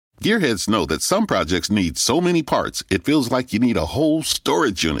Gearheads know that some projects need so many parts, it feels like you need a whole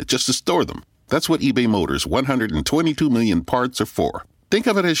storage unit just to store them. That's what eBay Motors' 122 million parts are for. Think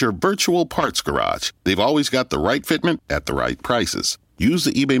of it as your virtual parts garage. They've always got the right fitment at the right prices. Use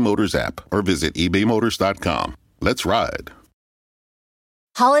the eBay Motors app or visit ebaymotors.com. Let's ride.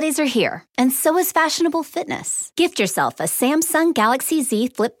 Holidays are here, and so is fashionable fitness. Gift yourself a Samsung Galaxy Z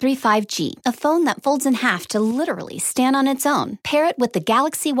Flip 3 5G, a phone that folds in half to literally stand on its own. Pair it with the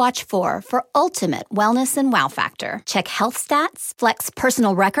Galaxy Watch 4 for ultimate wellness and wow factor. Check health stats, flex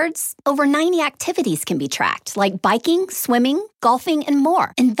personal records. Over 90 activities can be tracked, like biking, swimming, golfing, and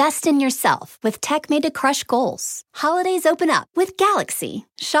more. Invest in yourself with tech made to crush goals. Holidays open up with Galaxy.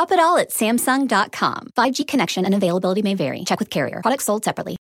 Shop it all at Samsung.com. 5G connection and availability may vary. Check with carrier. Products sold separately.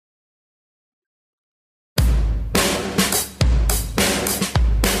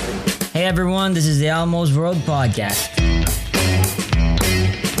 Hey everyone, this is the Almost World Podcast.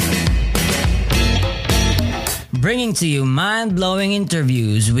 Bringing to you mind-blowing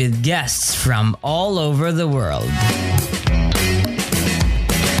interviews with guests from all over the world.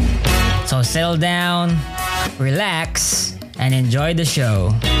 So settle down, relax, and enjoy the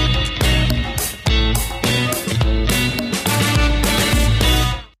show.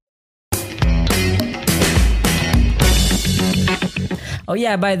 Oh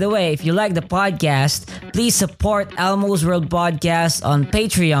yeah, by the way, if you like the podcast, please support Elmo's World Podcast on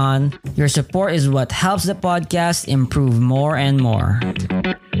Patreon. Your support is what helps the podcast improve more and more.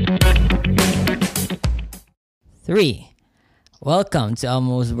 3. Welcome to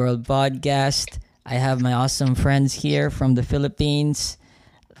Elmo's World Podcast. I have my awesome friends here from the Philippines.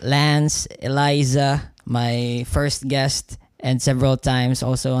 Lance, Eliza, my first guest, and several times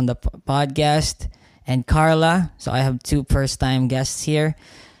also on the podcast. And Karla. So I have 2 first-time guests here.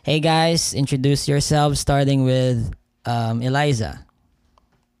 Hey guys, introduce yourselves, starting with Eliza.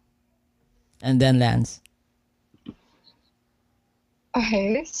 And then Lance.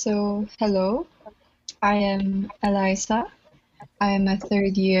 Okay, so hello. I am Eliza. I am a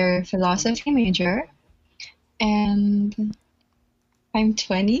third-year philosophy major. And I'm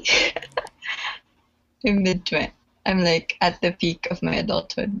 20. I'm mid-20. I'm like at the peak of my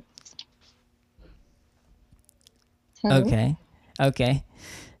adulthood. Hello? Okay.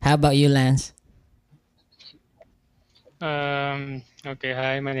 How about you, Lance? Okay,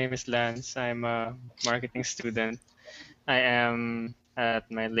 hi, my name is Lance. I'm a marketing student. I am at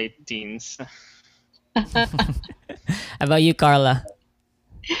my late teens. How about you, Karla?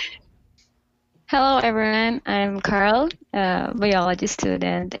 Hello, everyone. I'm Karl, a biology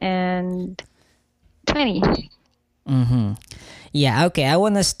student, and 20. Mm-hmm. Yeah, okay. I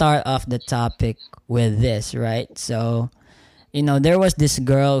want to start off the topic with this, right? So, there was this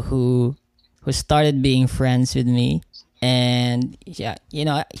girl who started being friends with me, and yeah,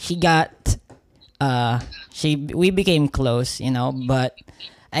 she got we became close, but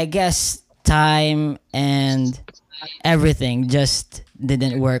I guess time and everything just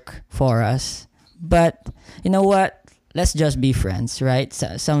didn't work for us. But you know what? Let's just be friends, right?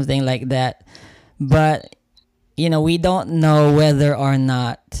 So, something like that. But we don't know whether or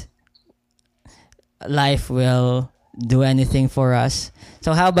not life will do anything for us.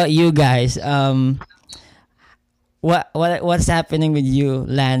 So how about you guys? What's happening with you,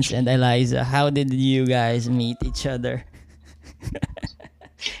 Lance and Eliza? How did you guys meet each other?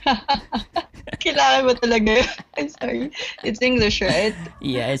 Kailangan mo talaga. I'm sorry. It's English, right?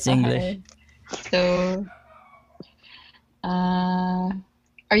 Yeah, it's English. So, are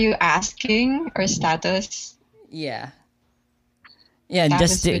you asking or status? Yeah, That just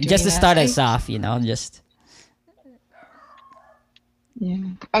was to between start us. us off, just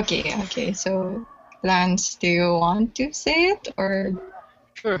Yeah. Okay. So, Lance, do you want to say it or?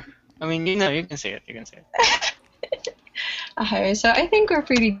 Sure. I mean, you can say it. Okay, so I think we're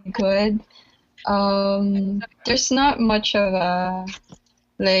pretty good. There's not much of a,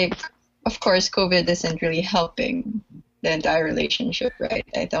 of course, COVID isn't really helping the entire relationship, right?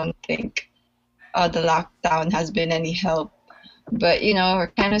 I don't think the lockdown has been any help. But,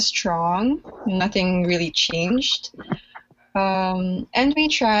 we're kind of strong. Nothing really changed. And we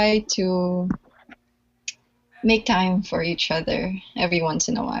try to make time for each other every once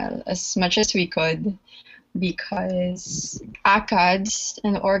in a while, as much as we could, because ACADS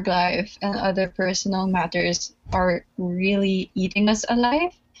and org life and other personal matters are really eating us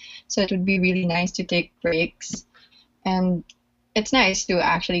alive. So it would be really nice to take breaks. And it's nice to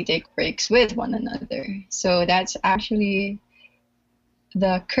actually take breaks with one another. So that's actually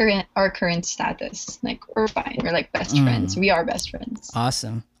our current status. Like, we're fine. We're like best friends. We are best friends.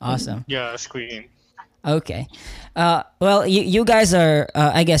 awesome. Yes, queen. Okay. Well, you guys are.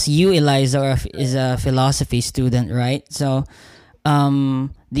 I guess you, Eliza, is a philosophy student, right? So, do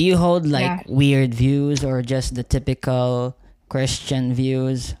you hold like Yeah. weird views or just the typical Christian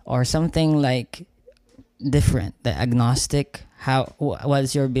views or something like different, the agnostic?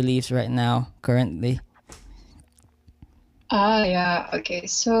 What's your beliefs right now, currently? Yeah. Okay.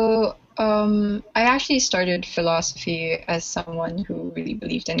 So, I actually started philosophy as someone who really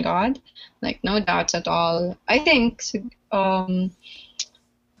believed in God, like no doubts at all. I think, um,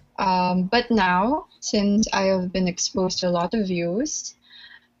 but now, since I have been exposed to a lot of views,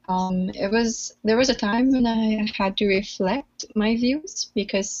 there was a time when I had to reflect my views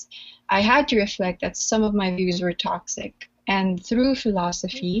because I had to reflect that some of my views were toxic. And through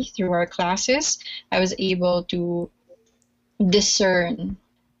philosophy, through our classes, I was able to discern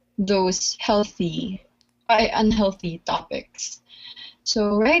those unhealthy topics.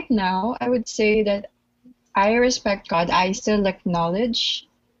 So right now, I would say that I respect God. I still acknowledge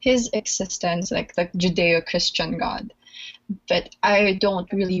his existence, like the Judeo-Christian God. But I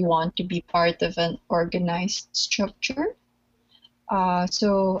don't really want to be part of an organized structure.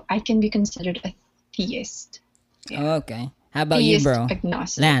 So I can be considered a theist. Yeah. Okay. How about you, Theist bro?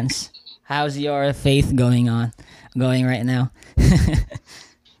 agnostic. Lance, how's your faith going right now?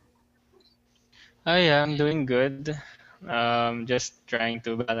 Oh yeah, I'm doing good. Just trying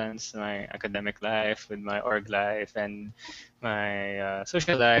to balance my academic life with my org life and my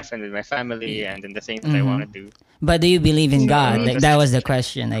social life and with my family and then the things that I want Mm-hmm. to do. But do you believe in God? So Mm. Like just that was the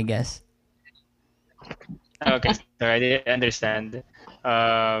question, I guess. okay. So I didn't understand.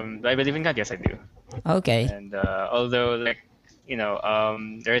 Do I believe in God? Yes, I do. Okay. And although there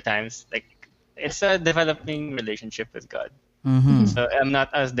are times like it's a developing relationship with God. Mm-hmm. So I'm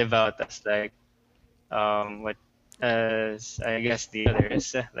not as devout as what as I guess the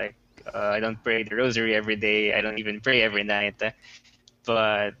others. Like I don't pray the rosary every day. I don't even pray every night.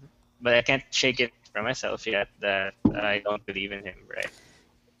 But I can't shake it from myself yet that I don't believe in Him, right?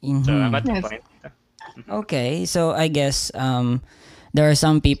 So I'm Mm-hmm. at the Yes. point. Mhm. Okay, so I guess there are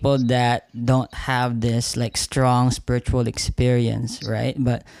some people that don't have this like strong spiritual experience, right?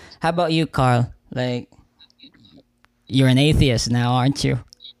 But how about you, Carl? Like you're an atheist now, aren't you?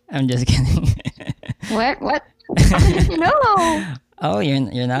 I'm just kidding. What? What? No. Oh,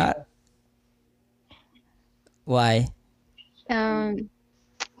 you're not? Why? Um,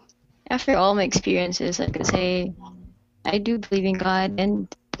 After all my experiences, I could say I do believe in God, and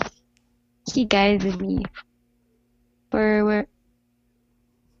He guided me for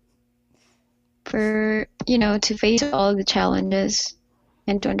to face all the challenges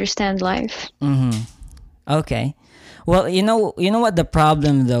and to understand life. Mm-hmm. Okay. Well, you know what the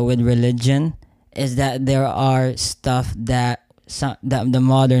problem though with religion is that there are stuff that the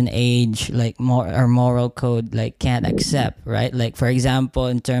modern age like more or moral code like can't accept, right? Like for example,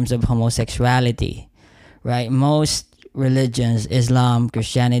 in terms of homosexuality, right? Most religions, Islam,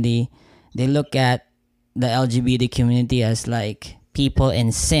 Christianity, they look at the LGBT community as like people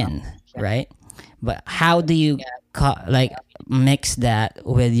in sin, right? But how do you like mix that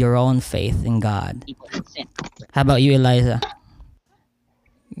with your own faith in God? How about you, Eliza?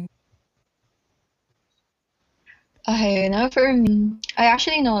 I know for me, I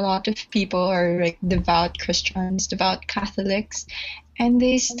actually know a lot of people are like devout Christians, devout Catholics, and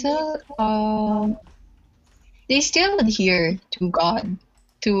they still adhere to God,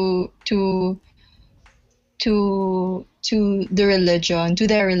 to to to the religion, to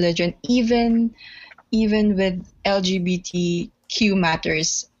their religion, even with LGBTQ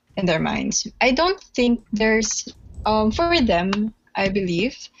matters in their minds. I don't think there's for them, I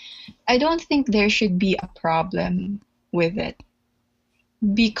believe, I don't think there should be a problem with it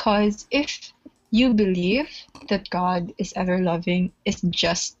because if you believe that God is ever loving, is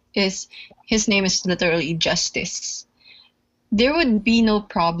his name is literally justice. There would be no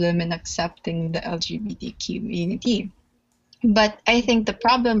problem in accepting the LGBT community. But I think the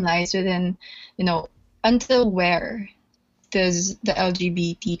problem lies within, you know, until where does the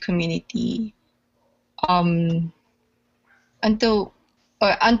LGBT community um until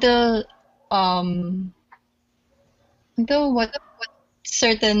or um until what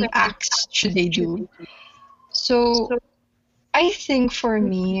certain acts should they do? So I think for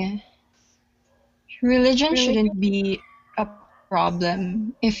me, religion shouldn't be a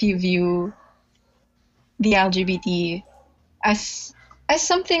problem if you view the LGBT as as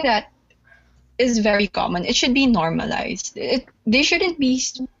something that is very common. It should be normalized. They shouldn't be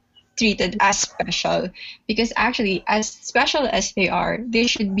treated as special because actually, as special as they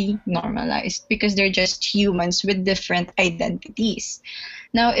should be normalized because they're just humans with different identities.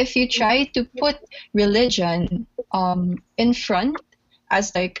 Now, if you try to put religion in front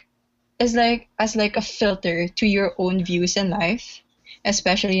as like a filter to your own views in life,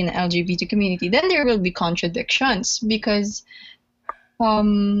 especially in the LGBT community, then there will be contradictions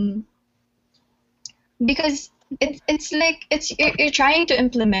um because it's like you're trying to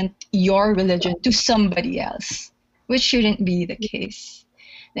implement your religion to somebody else, which shouldn't be the case.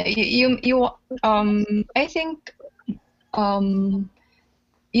 I think um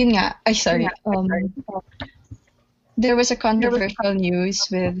yun nga, ay sorry, there was a controversial news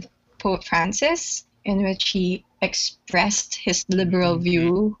with Pope Francis in which he expressed his liberal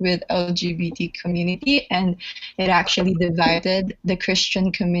view with LGBT community, and it actually divided the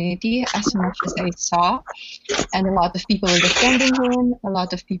Christian community as much as I saw. And a lot of people were defending him, a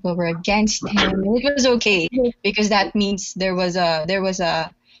lot of people were against him. And it was okay because that means there was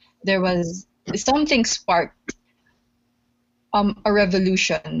something sparked a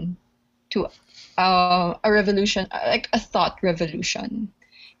revolution to a revolution, like a thought revolution.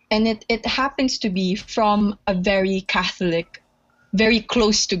 And it happens to be from a very Catholic, very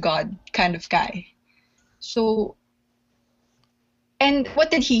close to God kind of guy. So, and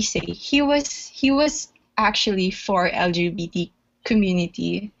what did he say? He was actually for LGBT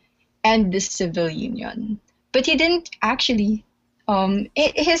community and the civil union, but he didn't actually.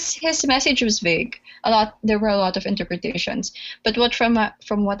 His message was vague. There were a lot of interpretations, but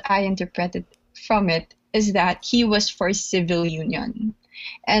from what I interpreted from it is that he was for civil union,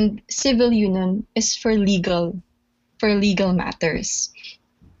 and civil union is for legal matters.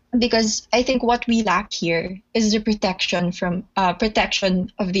 Because I think what we lack here is the protection of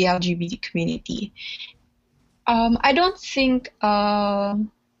the LGBT community. I don't think for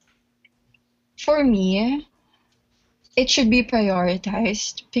me it should be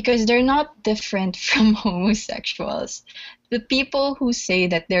prioritized because they're not different from homosexuals. The people who say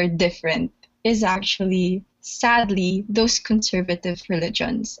that they're different is actually, sadly, those conservative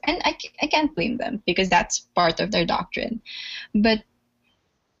religions. And I can't blame them because that's part of their doctrine. But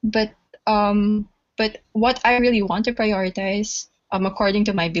but but what I really want to prioritize, according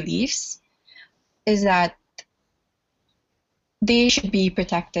to my beliefs, is that they should be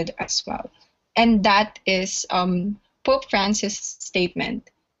protected as well. And that is Pope Francis' statement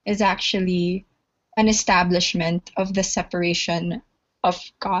is actually an establishment of the separation of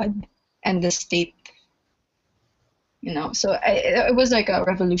God and the state. So it was like a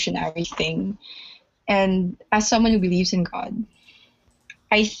revolutionary thing. And as someone who believes in God,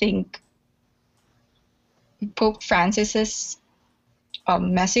 I think Pope Francis's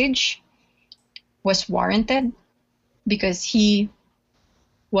message was warranted because he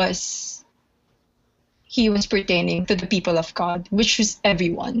was pertaining to the people of God, which was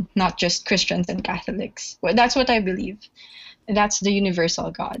everyone, not just Christians and Catholics. Well, that's what I believe. That's the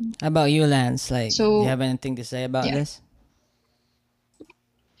universal God. How about you, Lance? Like, do So you have anything to say about yeah. this?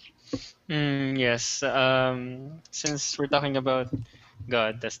 Yes. Since we're talking about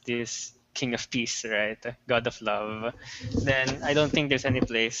God as this King of Peace, right? God of Love, then I don't think there's any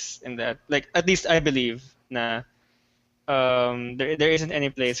place in that. Like, at least I believe na there isn't any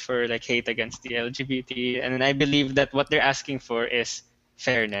place for like hate against the LGBT, and I believe that what they're asking for is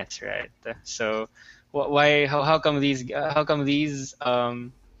fairness, right? So, why? How come these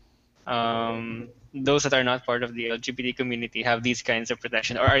those that are not part of the LGBT community have these kinds of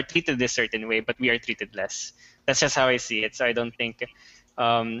protection or are treated this certain way, but we are treated less? That's just how I see it. So I don't think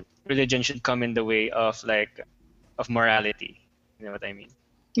religion should come in the way of morality. You know what I mean?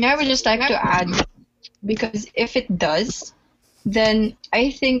 Yeah, I would just like to add, because if it does, then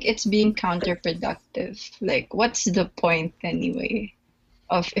I think it's being counterproductive. Like, what's the point anyway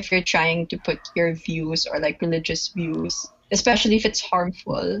of if you're trying to put your views or like religious views, especially if it's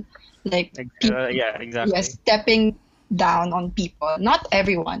harmful, like Yeah, exactly. yes, stepping down on people. Not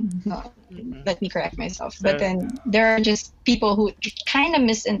everyone. No, let me correct myself. But then there are just people who kind of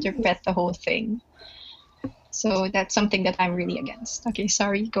misinterpret the whole thing. So that's something that I'm really against. Okay,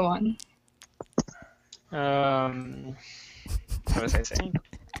 sorry, go on. What was I saying?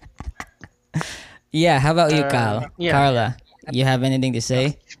 Yeah, how about you, yeah. Karla, you have anything to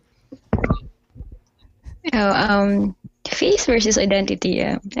say? Faith versus identity.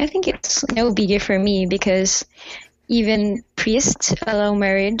 I think it's no biggie for me because even priests allow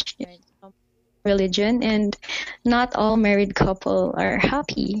marriage in religion, and not all married couple are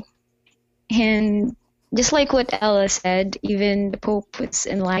happy. And just like what Ella said, even the Pope was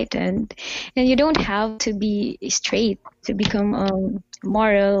enlightened, and you don't have to be straight to become a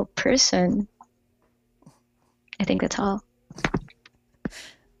moral person. I think that's all.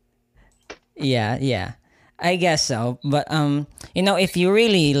 Yeah. I guess so, but if you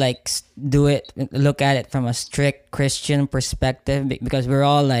really like do it, look at it from a strict Christian perspective, because we're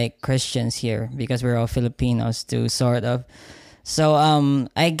all like Christians here, because we're all Filipinos too, sort of. So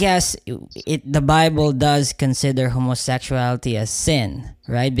I guess the Bible does consider homosexuality as sin,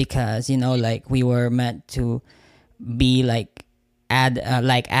 right? Because like we were meant to be like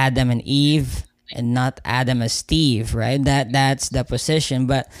Adam and Eve, and not Adam as Steve, right? That's the position.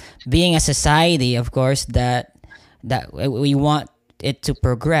 But being a society, of course, that we want it to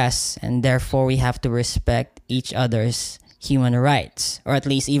progress, and therefore we have to respect each other's human rights, or at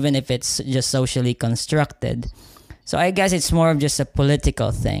least even if it's just socially constructed. So I guess it's more of just a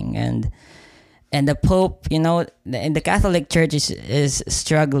political thing, and the Pope, and the Catholic Church is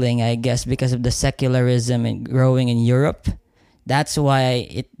struggling, I guess, because of the secularism and growing in Europe. That's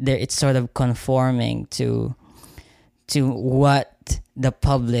why it's sort of conforming to what the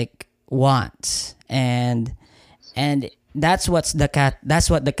public wants, and that's what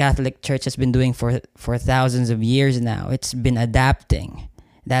the Catholic Church has been doing for thousands of years now. It's been adapting.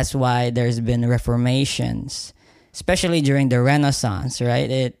 That's why there's been reformations, especially during the Renaissance,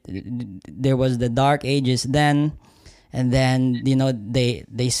 right? There was the Dark Ages then, and then they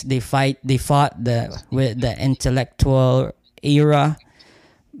fought with the intellectual era,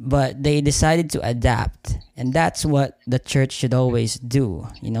 but they decided to adapt, and that's what the church should always do.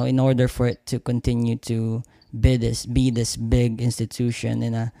 In order for it to continue to be this big institution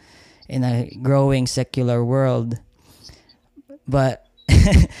in a growing secular world. But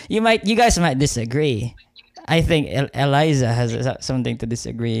you guys might disagree. I think Eliza has something to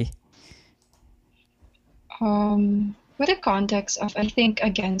disagree. With the context of, I think,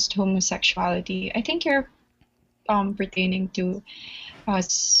 against homosexuality, I think you're pertaining to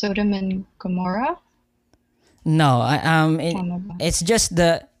Sodom and Gomorrah. No, Tama ba? it's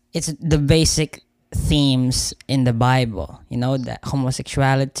the basic themes in the Bible. That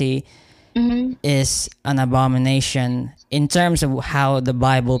homosexuality Mm-hmm. is an abomination in terms of how the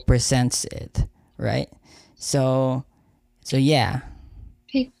Bible presents it, right? So yeah.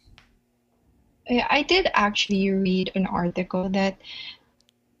 Hey, I did actually read an article that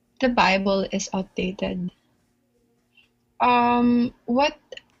the Bible is outdated. What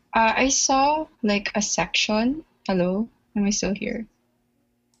I saw like a section. Hello, am I still here?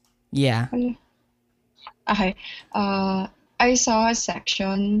 Yeah. Hello. Okay. I saw a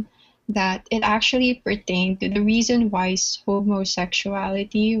section that it actually pertained to the reason why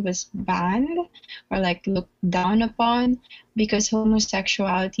homosexuality was banned or like looked down upon, because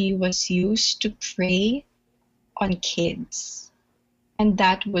homosexuality was used to prey on kids, and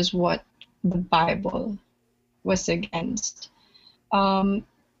that was what the Bible was against. But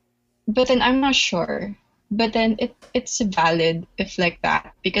then I'm not sure. But then it's valid if like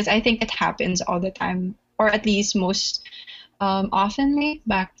that, because I think it happens all the time, or at least most oftenly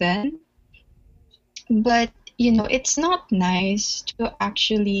back then. But it's not nice to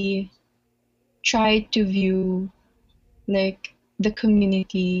actually try to view like the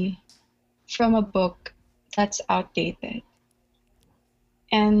community from a book that's outdated.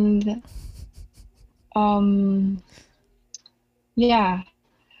 And yeah,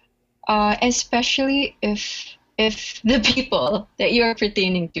 especially if the people that you're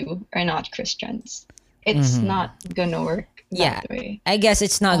pertaining to are not Christians, it's not gonna work Yeah, that way. I guess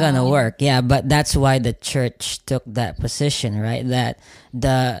it's not gonna work. Yeah, but that's why the church took that position, right? That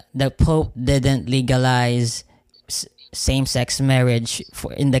the Pope didn't legalize same-sex marriage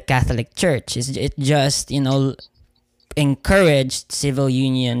in the Catholic Church. It just encouraged civil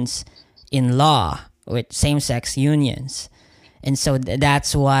unions in law with same-sex unions, and so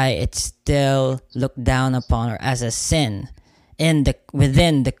that's why it's still looked down upon or as a sin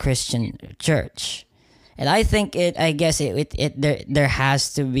within the Christian Church. And I think there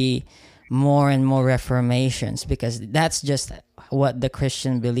has to be more and more reformations, because that's just what the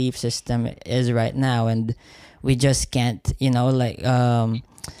Christian belief system is right now, and we just can't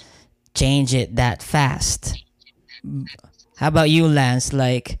change it that fast. How about you, Lance?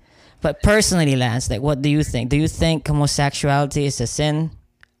 But personally, Lance, what do you think? Do you think homosexuality is a sin,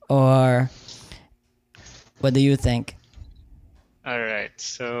 or what do you think? All right.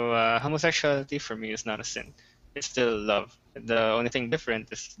 So homosexuality for me is not a sin. It's still love. The only thing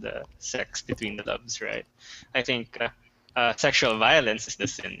different is the sex between the loves, right? I think sexual violence is the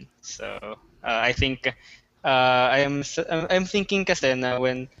sin. So I think I'm thinking kasi na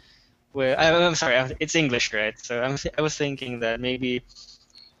I'm sorry, it's English, right? So I was thinking that maybe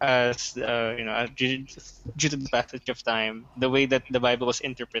as due to the passage of time, the way that the Bible was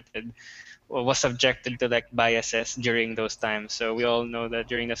interpreted was subjected to like biases during those times. So we all know that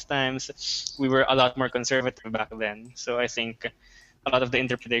during those times, we were a lot more conservative back then. So I think a lot of the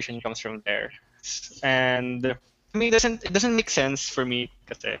interpretation comes from there. And to me, it doesn't make sense for me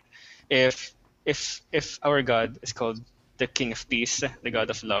because if if our God is called the King of Peace, the God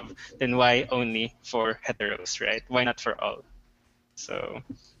of Love, then why only for heteros, right? Why not for all? So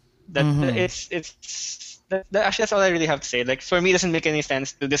actually that's all I really have to say. Like for me, it doesn't make any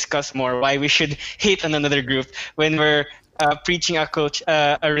sense to discuss more why we should hate on another group when we're preaching a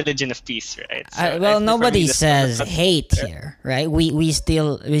religion of peace, right? So Well, for me, nobody that's says not hate fair. here, right? We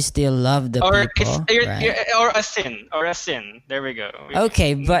still love the Or if people, right? or a sin. There we go.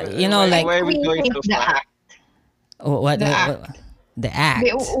 Okay, but Why, like why are we We going think so the far? act, what, the what, act. the act.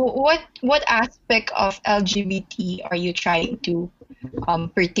 What aspect of LGBT are you trying to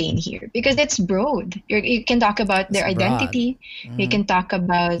pertain here? Because it's broad. You can talk about It's their broad. identity. You can talk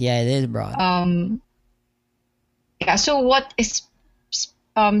about Yeah, it is broad. yeah. So what is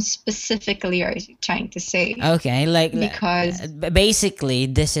specifically are you trying to say? Okay, Because basically,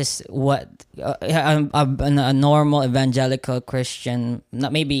 this is what a normal evangelical Christian,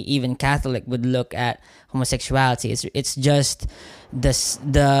 not maybe even Catholic, would look at homosexuality. It's just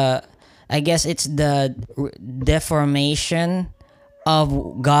the I guess it's the deformation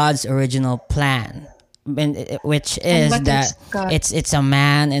of God's original plan, which and is what that is God? it's a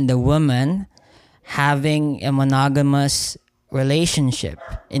man and a woman having a monogamous relationship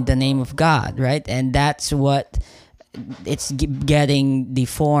in the name of God, right? And that's what it's getting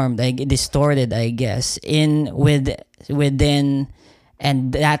deformed, like distorted, I guess, within,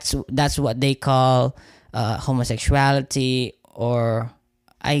 and that's what they call homosexuality, or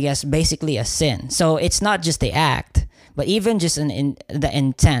I guess basically a sin. So it's not just the act, but even just the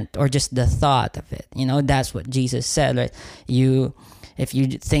intent or just the thought of it. That's what Jesus said, right? If you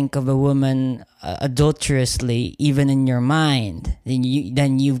think of a woman adulterously, even in your mind, then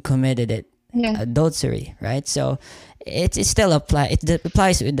you've committed it, Yeah. adultery, right? So it still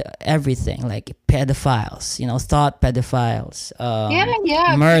applies with everything, like pedophiles, thought pedophiles,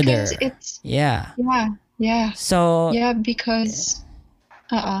 Yeah, murder, because it's yeah. yeah. So Yeah, because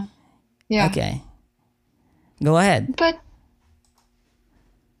yeah. okay, go ahead. But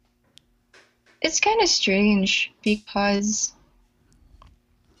it's kind of strange because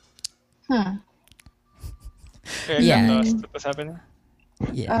I Yeah. got lost. What's happening?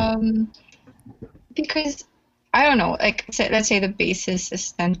 Yeah. because I don't know, like let's say the basis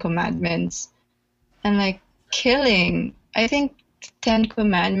is Ten Commandments, and like killing. I think Ten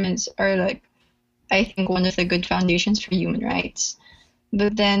Commandments are like, I think, one of the good foundations for human rights.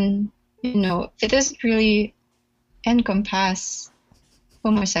 But then, it doesn't really encompass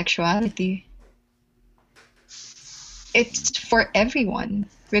homosexuality. It's for everyone,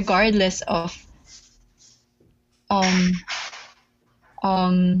 regardless um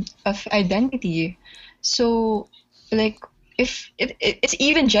of identity. So like, if it's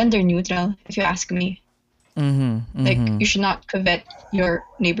even gender neutral, if you ask me. Like, you should not covet your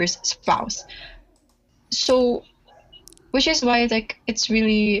neighbor's spouse. So, which is why like it's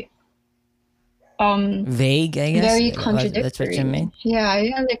really Vague, I guess. very That's what you contradictory. mean. Yeah,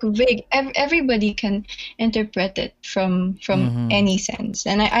 like vague. Everybody can interpret it from any sense,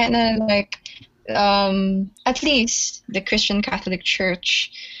 and I like at least the Christian Catholic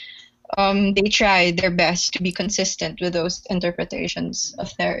Church, they try their best to be consistent with those interpretations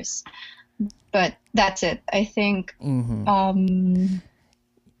of theirs. But that's it. I think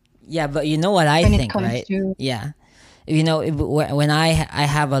Yeah, but you know what I when it think, comes right? to Yeah. When I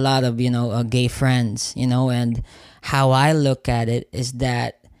have a lot of gay friends, and how I look at it is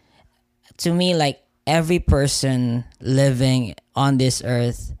that, to me, like, every person living on this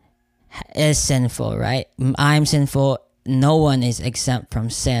earth is sinful, right? I'm sinful. No one is exempt from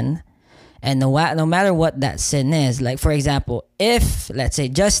sin, and no matter what that sin is. Like, for example, if, let's say,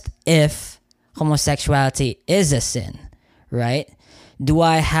 just if homosexuality is a sin, right? Do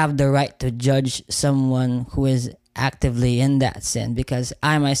I have the right to judge someone who is actively in that sin? Because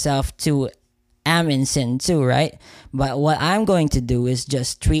I myself too am in sin too, right? But what I'm going to do is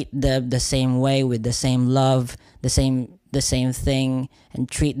just treat them the same way, with the same love, the same thing, and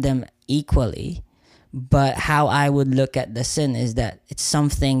treat them equally. But how I would look at the sin is that it's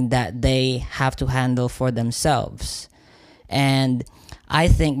something that they have to handle for themselves. And I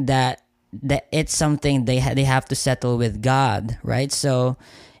think that it's something they have to settle with God, right? So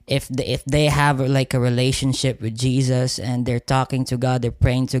if they have like a relationship with Jesus, and they're talking to God, they're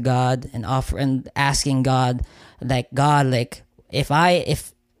praying to God, and asking God, like, God, like, if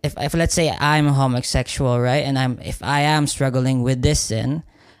if let's say I'm a homosexual, right, and if I am struggling with this sin,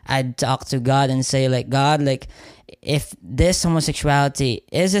 I'd talk to God and say, like, God, like, if this homosexuality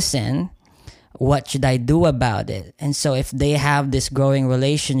is a sin, what should I do about it? And so if they have this growing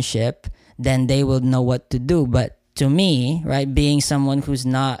relationship, then they will know what to do. But to me, right, being someone who's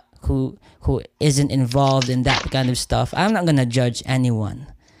not who isn't involved in that kind of stuff, I'm not gonna judge anyone.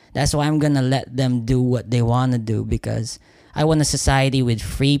 That's why I'm gonna let them do what they wanna do, because I want a society with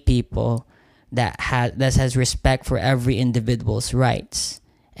free people that has respect for every individual's rights.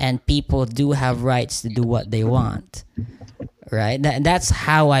 And people do have rights to do what they want, right? That's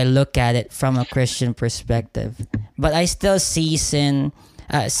how I look at it from a Christian perspective. But I still see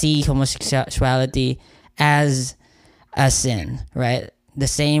see homosexuality as a sin, right? The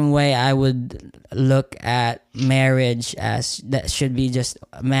same way I would look at marriage as that should be just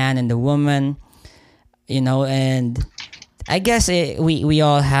a man and a woman, and I guess we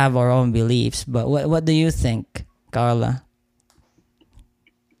all have our own beliefs. But what do you think, Karla?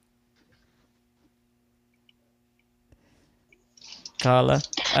 Karla?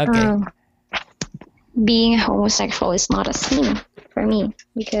 Okay. Being homosexual is not a sin for me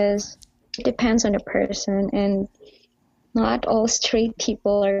because it depends on the person, and not all straight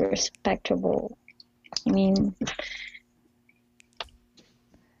people are respectable. I mean,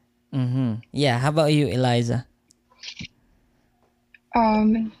 Yeah, how about you, Eliza?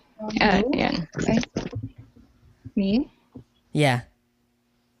 yeah. Me? Yeah.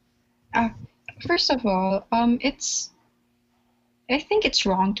 First of all, I think it's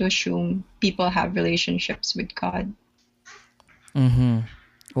wrong to assume people have relationships with God.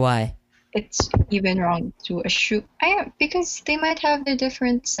 Why? It's even wrong to assume because they might have their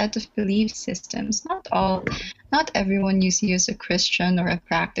different set of belief systems. Not everyone you see is a Christian or a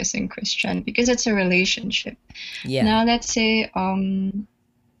practicing Christian because it's a relationship. Yeah. Now let's say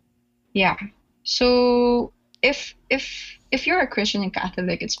yeah. So if you're a Christian and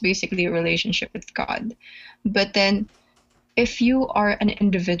Catholic, it's basically a relationship with God. But then if you are an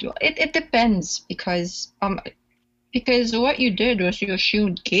individual, it depends because what you did was you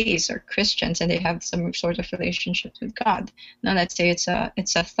assumed gays are Christians and they have some sort of relationship with God. Now let's say it's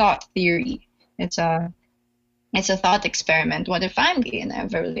a thought theory. It's a thought experiment. What if I'm gay and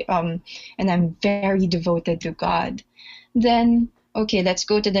I'm very devoted to God? Then okay, let's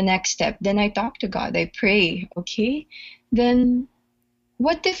go to the next step. Then I talk to God. I pray. Okay. Then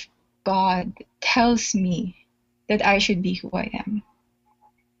what if God tells me that I should be who I am?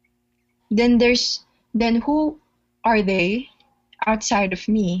 Then who are they outside of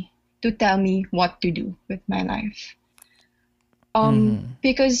me to tell me what to do with my life?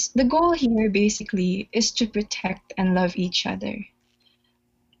 Because the goal here basically is to protect and love each other.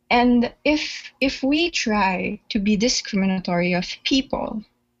 And if we try to be discriminatory of people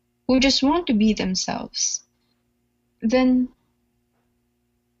who just want to be themselves, then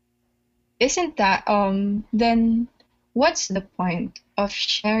isn't that then what's the point of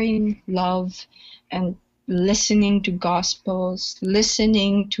sharing love and listening to gospels,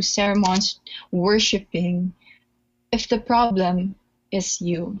 listening to sermons, worshiping, if the problem is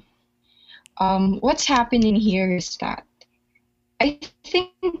you? What's happening here is that I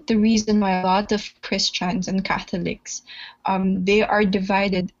think the reason why a lot of Christians and Catholics they are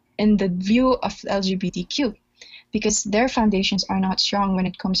divided in the view of LGBTQ because their foundations are not strong when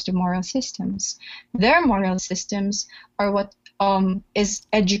it comes to moral systems. Their moral systems are what is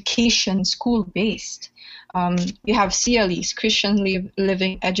education school based. You have CLEs, Christian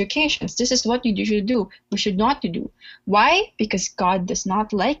living educations. This is what you should do. We should not to do. Why? Because God does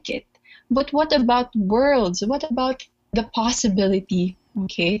not like it. But what about worlds? What about the possibility,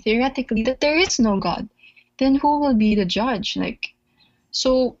 okay, theoretically, that there is no God? Then who will be the judge?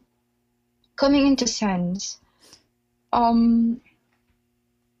 So coming into sense, I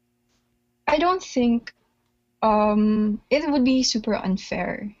don't think it would be super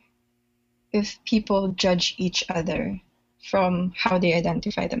unfair if people judge each other from how they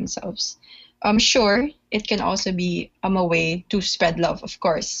identify themselves. Sure, it can also be a way to spread love, of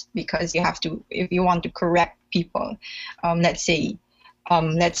course, because you have to, if you want to correct people, let's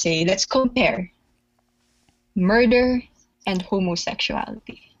compare murder and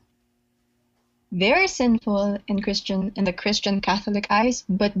homosexuality. They're sinful in the Christian Catholic eyes,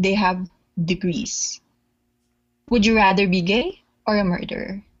 but they have degrees. Would you rather be gay or a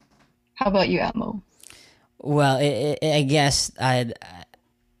murderer? How about you, Elmo? Well, I guess I'd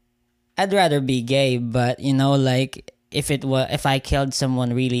rather be gay, but like if I killed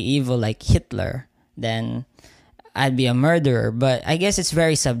someone really evil like Hitler, then I'd be a murderer. But I guess it's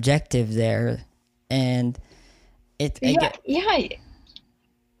very subjective there, and Yeah.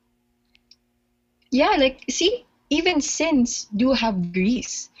 Yeah, like, see, even sins do have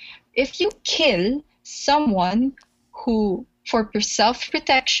degrees. If you kill someone who, for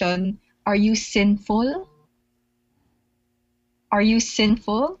self-protection, are you sinful? Are you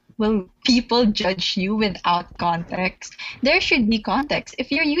sinful? Will people judge you without context? There should be context.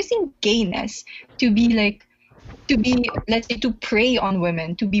 If you're using gayness to be like, to be, let's say, to prey on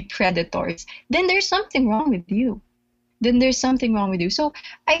women, to be predators, then there's something wrong with you. Then there's something wrong with you. So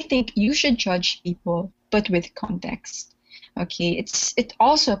I think you should judge people, but with context. Okay, it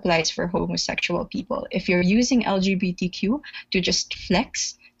also applies for homosexual people. If you're using LGBTQ to just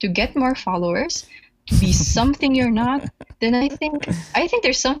flex, to get more followers, to be something you're not, then I think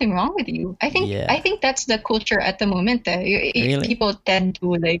there's something wrong with you. Yeah. I think that's the culture at the moment. Really? People tend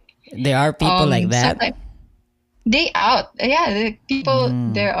to like There are people like that. sometimes they out. Yeah, the people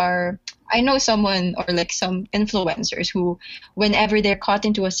Mm. there are. I know someone or like some influencers who, whenever they're caught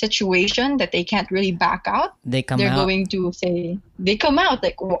into a situation that they can't really back out, They come they're out. going to say they come out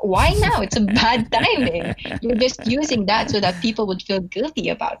like, why now? It's a bad timing. You're just using that so that people would feel guilty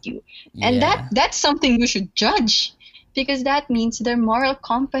about you, and Yeah. that's something you should judge, because that means their moral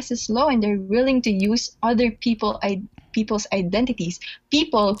compass is low and they're willing to use other people's identities,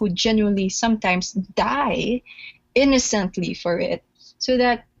 people who genuinely sometimes die innocently for it, so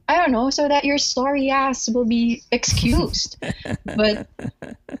that, I don't know, so that your sorry ass will be excused. But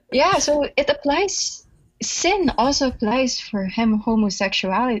yeah, so it applies. Sin also applies for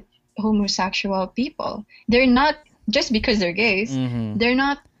homosexual people. They're not, just because they're gays, Mm-hmm. they're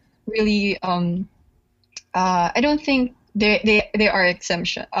not really. I don't think they are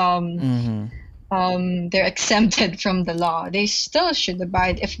exemption. Mm-hmm. They're exempted from the law. They still should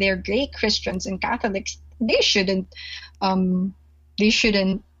abide. If they're gay Christians and Catholics, they shouldn't. Um, they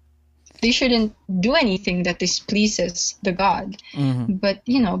shouldn't. They shouldn't do anything that displeases the God. Mm-hmm. But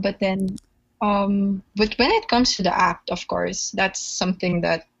but then, but when it comes to the act, of course, that's something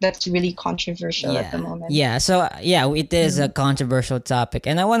that's really controversial at the moment. Yeah. So yeah, it is a controversial topic,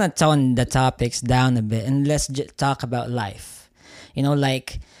 and I want to tone the topics down a bit, and let's talk about life.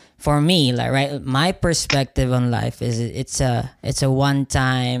 Like for me, like right, my perspective on life is it's a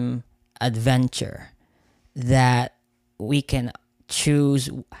one-time adventure that we can choose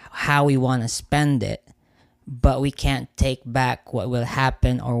how we want to spend it, but we can't take back what will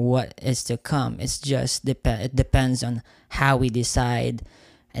happen or what is to come. It's just it depends on how we decide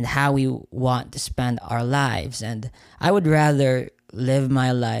and how we want to spend our lives. And I would rather live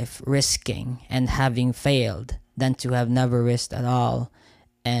my life risking and having failed than to have never risked at all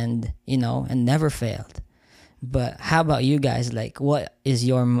and and never failed. But how about you guys? Like, what is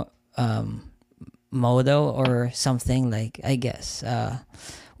your motto or something, like, I guess,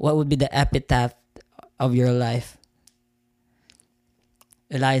 what would be the epitaph of your life,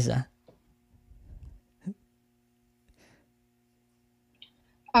 Eliza?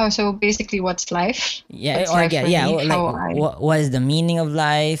 Oh, so basically, what's life? Yeah, What's or life yeah, for yeah, me? like How I what is the meaning of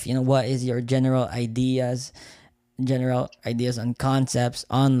life? What is your general ideas and concepts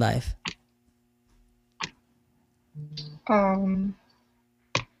on life? um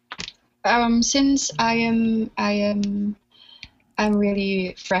since I'm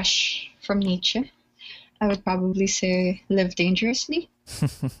really fresh from Nietzsche, I would probably say live dangerously.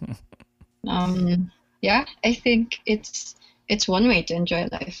 Yeah, I think it's one way to enjoy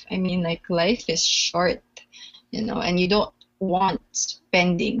life. I mean, like, life is short, and you don't want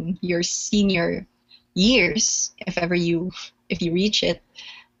spending your senior years, if you reach it,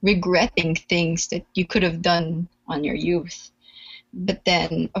 regretting things that you could have done on your youth. But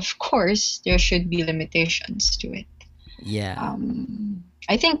then, of course, there should be limitations to it. Yeah.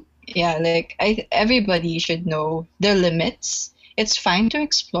 I think, yeah, like, everybody should know their limits. It's fine to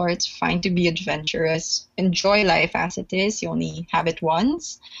explore. It's fine to be adventurous. Enjoy life as it is. You only have it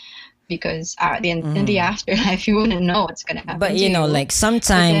once, because in the afterlife, you wouldn't know what's gonna happen. But to you. like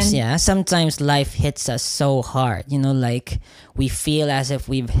sometimes, then- sometimes life hits us so hard. Like we feel as if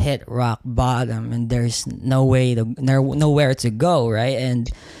we've hit rock bottom and there's nowhere to go, right?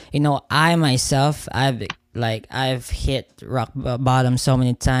 And I myself, I've hit rock bottom so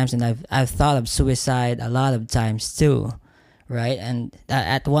many times, and I've thought of suicide a lot of times too, right? And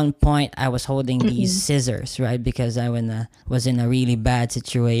at one point, I was holding these scissors, right, because I was in a really bad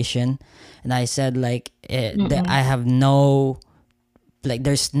situation, and I said, like, that I have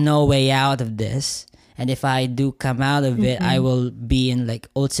there's no way out of this, and if I do come out of it, I will be in like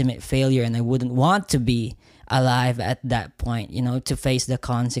ultimate failure, and I wouldn't want to be alive at that point, to face the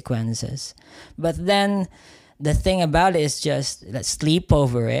consequences. But then the thing about it is just let's sleep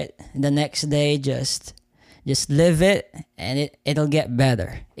over it. The next day, just Just live it, and it'll get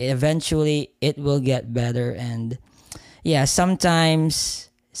better. Eventually, it will get better. And yeah, sometimes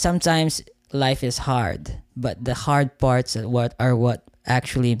life is hard, but the hard parts are what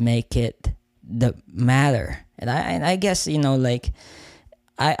actually make it the matter. And I guess, like,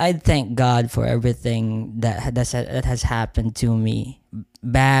 I thank God for everything that has happened to me,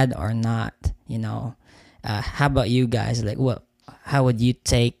 bad or not. How about you guys? Like, what? How would you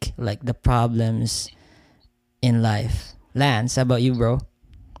take like the problems in life? Lance, how about you, bro?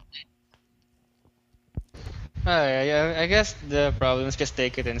 I guess the problem is just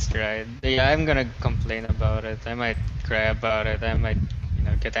take it in stride. Yeah, I'm gonna complain about it. I might cry about it. I might,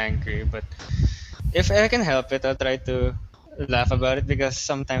 get angry. But if I can help it, I'll try to laugh about it because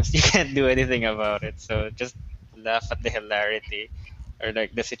sometimes you can't do anything about it. So just laugh at the hilarity or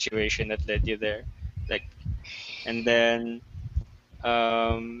like the situation that led you there. Like, and then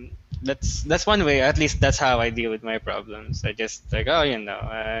that's one way. At least that's how I deal with my problems. I just like, oh,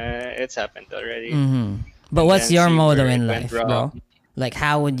 it's happened already, But and what's then your see motto where it in went life, bro? wrong. Like,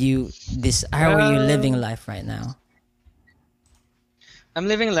 how would you this? How are you living Well, life right now? I'm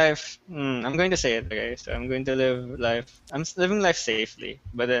living life. I'm going to say it, okay? So I'm going to live life. Living life safely,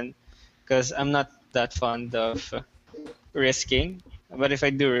 but then because I'm not that fond of risking. But if I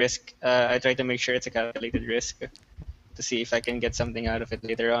do risk, I try to make sure it's a calculated risk to see if I can get something out of it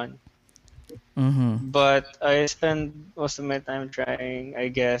later on. Mm-hmm. But I spend most of my time trying, I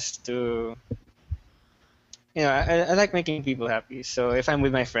guess, to I like making people happy. So if I'm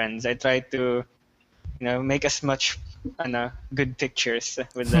with my friends, I try to make as much good pictures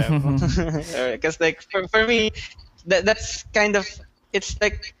with them. Because like for me, that's kind of it's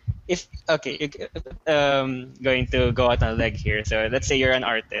like if okay, going to go out on a leg here. So let's say you're an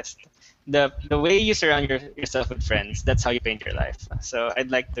artist. The way you surround yourself with friends, that's how you paint your life. So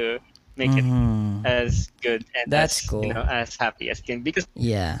I'd like to make it Mm-hmm. as good and That's as cool. as happy as can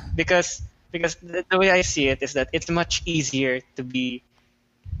Yeah. because the way I see it is that it's much easier to be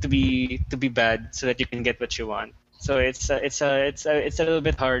bad so that you can get what you want. So it's a little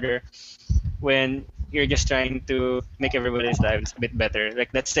bit harder when you're just trying to make everybody's lives a bit better. Like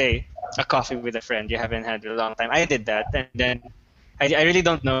let's say a coffee with a friend you haven't had in a long time. I did that, and then I really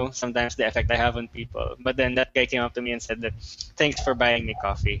don't know sometimes the effect I have on people. But then that guy came up to me and said that thanks for buying me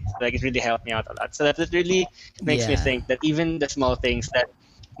coffee. Like it really helped me out a lot. So that it really makes me Yeah. think that even the small things that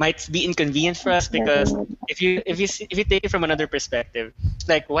might be inconvenient for us because if you take it from another perspective,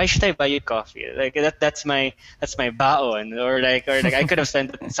 like why should I buy you coffee? Like that's my baon or like I could have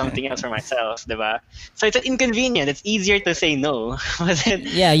spent something else for myself, diba? So it's an inconvenient. It's easier to say no, but then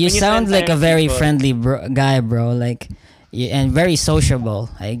Yeah, you when you sound spend like time a with very people, friendly guy, bro. Like, and very sociable,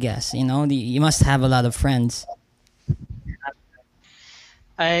 I guess. You must have a lot of friends.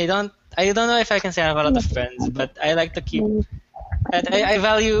 I don't know if I can say I have a lot of friends, but I like to keep. I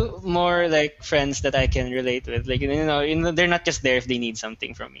value more like friends that I can relate with. Like they're not just there if they need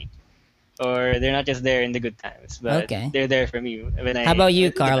something from me, or they're not just there in the good times, but Okay. they're there for me when How I about you,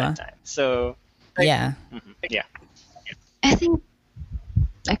 in the bad Carla? times. So like, Yeah. yeah. I think,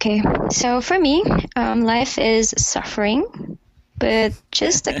 okay. So for me, life is suffering, but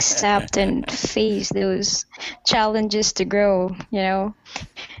just accept and face those challenges to grow,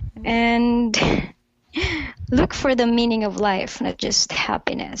 and look for the meaning of life, not just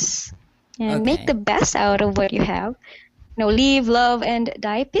happiness. And make the Okay. best out of what you have. Live, love, and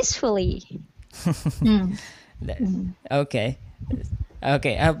die peacefully. Mm. That- Mm. Okay.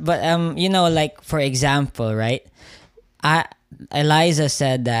 Okay. But like, for example, right? I Eliza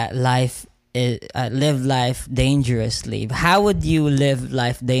said that live life dangerously. How would you live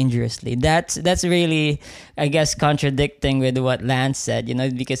life dangerously? That's really, I guess, contradicting with what Lance said.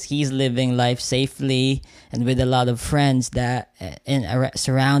 Because he's living life safely and with a lot of friends that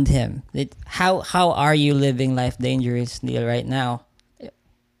surround him. How are you living life dangerously right now,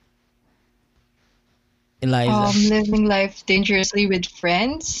 Eliza? Living life dangerously with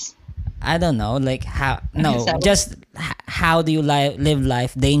friends. I don't know, like how. I guess No, just how do you live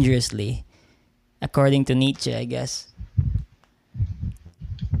life dangerously, according to Nietzsche, I guess.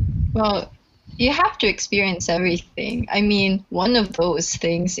 Well, you have to experience everything. I mean, one of those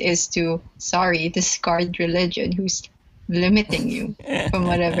things is to, sorry, discard religion who's limiting you from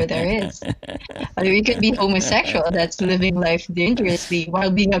whatever there is. I mean, you could be homosexual, that's living life dangerously,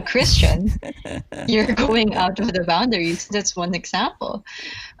 while being a Christian, you're going out of the boundaries. That's one example.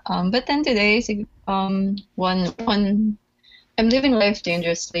 But then today, one I'm living life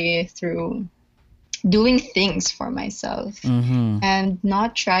dangerously through doing things for myself Mm-hmm. and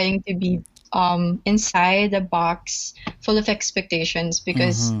not trying to be inside a box full of expectations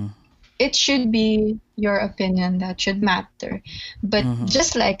because Mm-hmm. it should be your opinion that should matter. But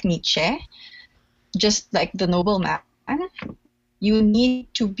just like Nietzsche, just like the nobleman, you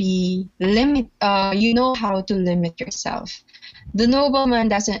need to be you know how to limit yourself. The nobleman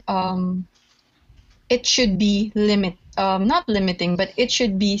doesn't it should be not limiting, but it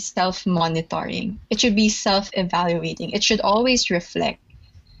should be self-monitoring. It should be self-evaluating. It should always reflect,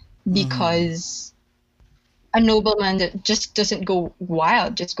 because a nobleman that just doesn't go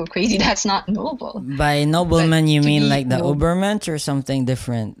wild, just go crazy. That's not noble. By nobleman, But you to mean be like the noble, Ubermensch or something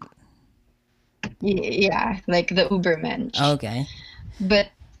different? yeah, like the Ubermensch. Okay. But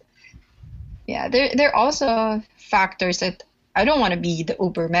yeah, there are also factors that I don't want to be the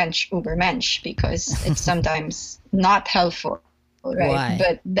Ubermensch, because it's sometimes not helpful, right? Why?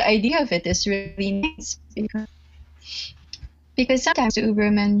 But the idea of it is really nice, because sometimes the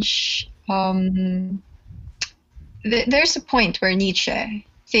Ubermensch, there's a point where Nietzsche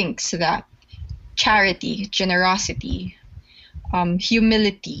thinks that charity, generosity,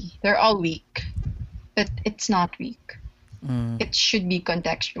 humility, they're all weak, but it's not weak. It should be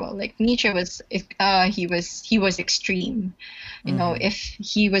contextual. Like Nietzsche was, if he was extreme. You know, if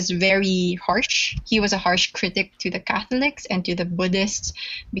he was very harsh, he was a harsh critic to the Catholics and to the Buddhists,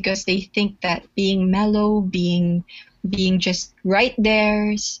 because they think that being mellow, being just right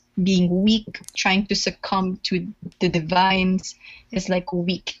there, being weak, trying to succumb to the divines is like a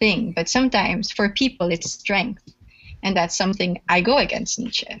weak thing. But sometimes for people it's strength. And that's something I go against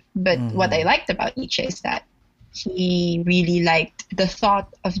Nietzsche. But what I liked about Nietzsche is that he really liked the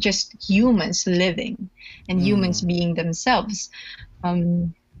thought of just humans living and humans being themselves.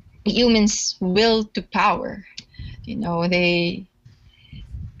 Humans' will to power. You know,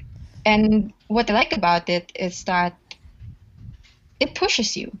 and what I like about it is that it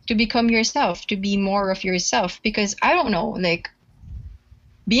pushes you to become yourself, to be more of yourself. Because I don't know, like,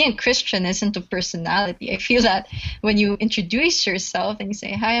 being Christian isn't a personality. I feel that when you introduce yourself and you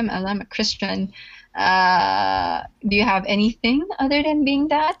say, "Hi, I'm Ella, I'm a Christian," do you have anything other than being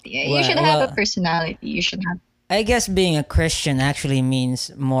that? You should have a personality. You should have. I guess being a Christian actually means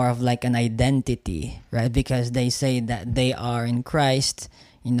more of like an identity, right? Because they say that they are in Christ,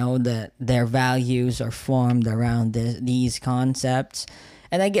 you know, that their values are formed around these concepts.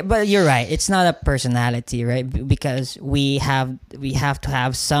 And but you're right. It's not a personality, right? Because we have to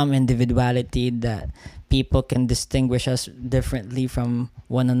have some individuality that people can distinguish us differently from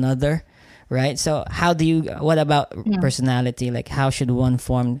one another, right? So what about personality? Like, how should one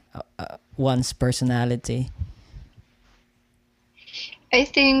form one's personality? I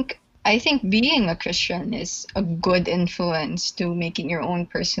think being a Christian is a good influence to making your own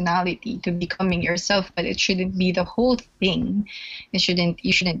personality, to becoming yourself, but it shouldn't be the whole thing. You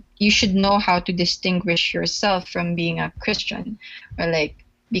should know how to distinguish yourself from being a Christian, or like,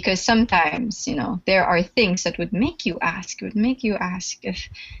 because sometimes, you know, there are things that would make you ask if,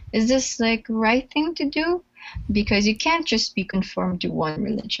 is this like right thing to do? Because you can't just be conformed to one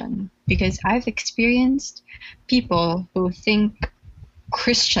religion. Because I've experienced people who think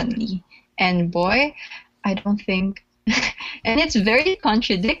Christianly, and boy, I don't think, and it's very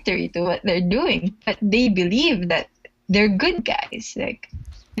contradictory to what they're doing, but they believe that they're good guys, like,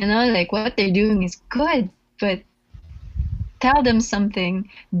 you know, like what they're doing is good, but tell them something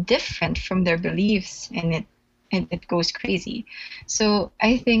different from their beliefs and it goes crazy. So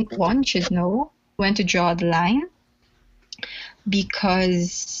I think one should know when to draw the line,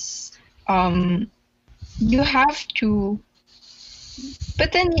 because you have to.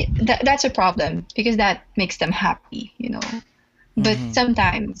 But then that's a problem, because that makes them happy, you know. But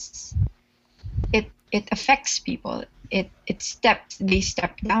sometimes it affects people. They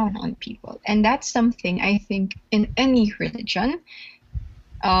step down on people, and that's something I think in any religion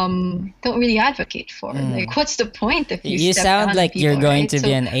don't really advocate for. Like, what's the point if you step sound down like on people, you're going right? to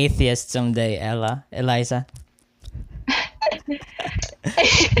be an atheist someday, Eliza.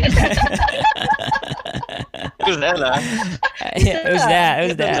 Who's Ella? Who's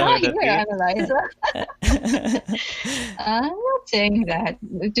that? Oh, you're Eliza. I'm not saying that.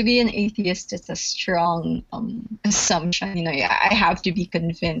 To be an atheist is a strong assumption. You know, I have to be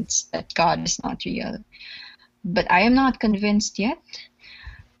convinced that God is not real. But I am not convinced yet.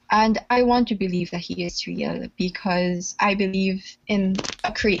 And I want to believe that he is real, because I believe in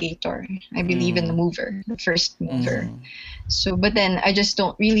a creator. I believe in the mover, the first mover. So, but then I just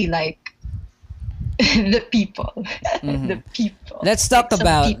don't really like the people. The people. Let's talk Like, some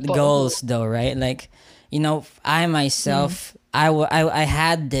about people goals, though, right? Like, you know, I myself, I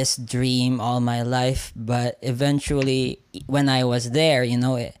had this dream all my life, but eventually, when I was there, you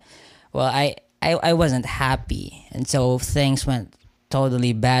know, I wasn't happy, and so things went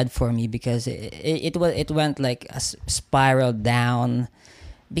totally bad for me because it went like a spiral down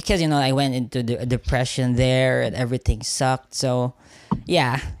because I went into the depression there and everything sucked. So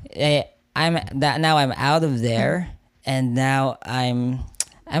yeah, I'm that now I'm out of there, and now I'm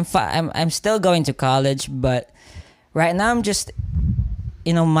still going to college, but right now I'm just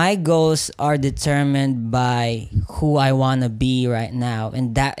my goals are determined by who I want to be right now,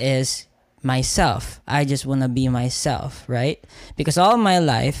 and that is myself. I just want to be myself, right? Because all my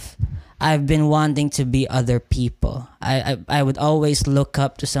life I've been wanting to be other people. I would always look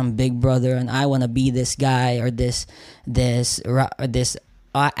up to some big brother, and I want to be this guy or this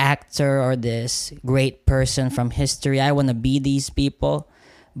actor or this great person from history. I want to be these people,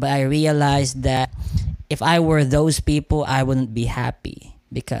 but I realized that if I were those people, I wouldn't be happy,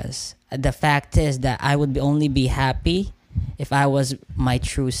 because the fact is that I would only be happy if I was my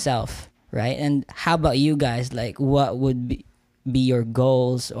true self, right? And how about you guys? Like, what would be your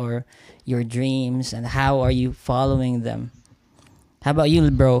goals or your dreams, and how are you following them? How about you,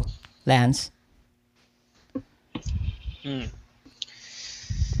 bro, Lance? Hmm.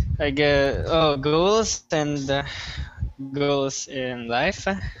 I guess goals and goals in life.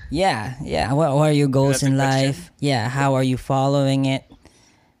 Yeah. What are your goals That's a in question. life? Yeah, how are you following it?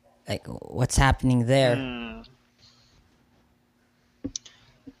 Like, what's happening there? Hmm.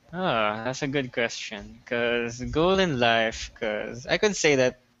 Oh, that's a good question. Because goal in life, because I could say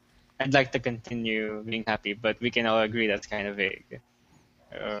that I'd like to continue being happy, but we can all agree that's kind of vague.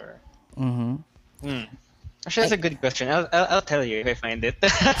 Or, Mm-hmm. hmm. Actually, that's a good question. I'll tell you if I find it.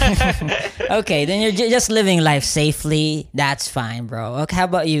 Okay, then you're just living life safely. That's fine, bro. Okay, how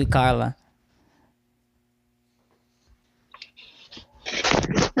about you, Carla?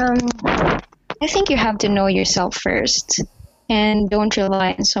 Um, I think you have to know yourself first, and don't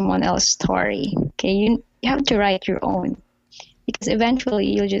rely on someone else's story. Okay, you have to write your own, because eventually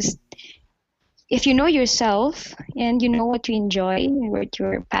you'll just, if you know yourself and you know what you enjoy, what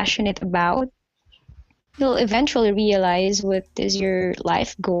you're passionate about, you'll eventually realize what is your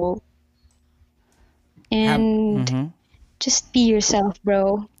life goal, How? and Mm-hmm. just be yourself,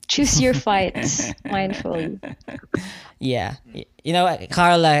 bro. Choose your fights mindfully. Yeah. You know what,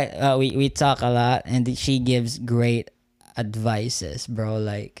 Carla, we talk a lot, and she gives great advices, bro.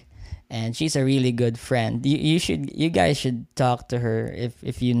 Like, and she's a really good friend. You guys should talk to her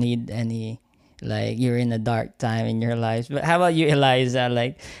if you need any, like, you're in a dark time in your lives. But how about you, Eliza?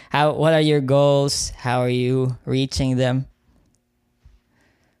 Like, what are your goals? How are you reaching them?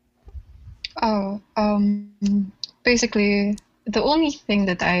 Oh, basically, the only thing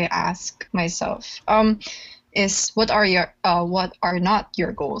that I ask myself, is what are not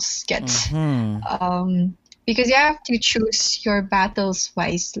your goals? Mm-hmm. Because you have to choose your battles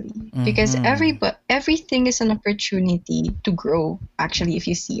wisely. Because Mm-hmm. everything is an opportunity to grow. Actually, if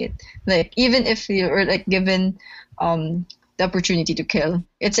you see it, like even if you're like given, the opportunity to kill,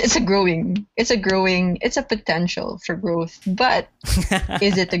 it's a potential for growth. But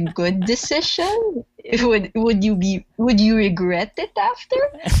is it a good decision? Would you regret it after?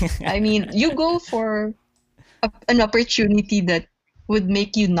 I mean, you go for an opportunity that would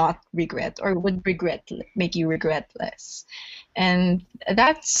make you not regret, or would make you regret less. And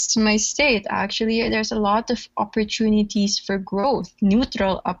that's my state. Actually, there's a lot of opportunities for growth,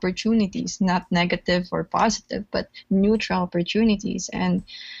 neutral opportunities, not negative or positive, but neutral opportunities. And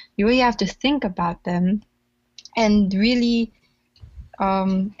you really have to think about them, and really,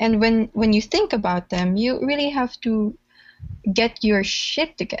 and when you think about them, you really have to get your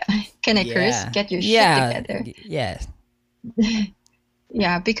shit together. Can I curse? Yeah. Get your shit Yeah. together. Yes.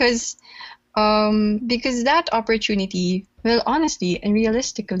 Yeah, because that opportunity will honestly and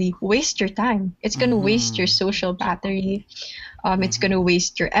realistically waste your time. It's going to waste your Mm-hmm. social battery. It's going Mm-hmm. to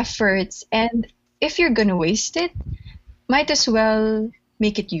waste your efforts. And if you're going to waste it, might as well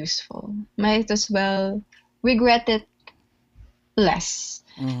make it useful. Might as well regret it less,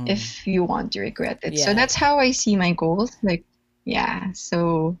 Mm-hmm. if you want to regret it. So Yeah. that's how I see my goals. Like, yeah.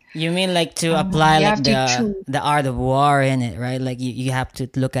 So You mean like to apply you like have to choose. the art of war in it, right? Like you have to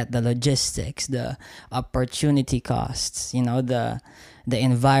look at the logistics, the opportunity costs, the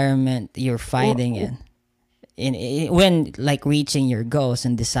environment you're fighting in. When like reaching your goals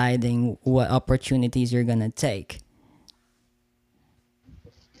and deciding what opportunities you're gonna take.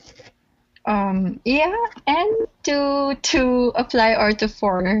 Yeah, and to apply Art of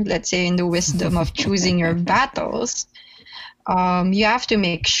War, let's say in the wisdom of choosing your battles, you have to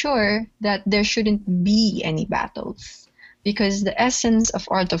make sure that there shouldn't be any battles, because the essence of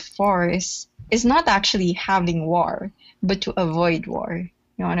Art of War is not actually having war, but to avoid war.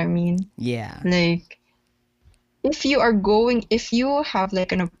 You know what I mean? Yeah. Like, if you have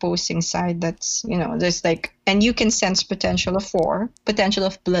like an opposing side that's, there's like, and you can sense potential of war, potential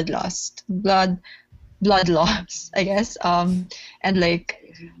of blood loss, I guess, and like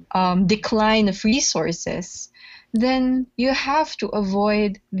decline of resources, then you have to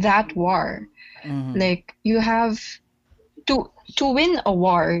avoid that war. Mm-hmm. Like you have to win a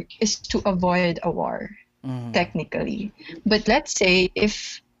war is to avoid a war, Mm-hmm. technically. But let's say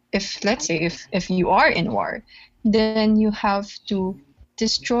if you are in war, then you have to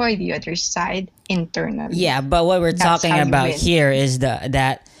destroy the other side internally. Yeah, but what we're That's talking how you about win. here is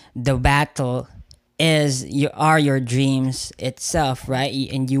the battle is your dreams itself, right?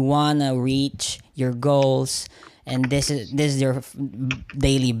 And you wanna reach your goals, and this is your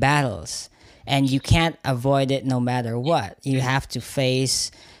daily battles, and you can't avoid it no matter what. You have to face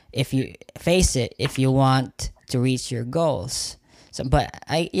it if you want to reach your goals. So, but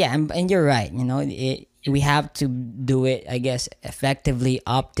and you're right. We have to do it, I guess, effectively,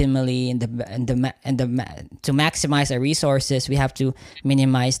 optimally, to maximize our resources. We have to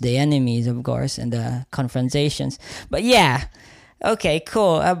minimize the enemies, of course, and the confrontations. But yeah, okay,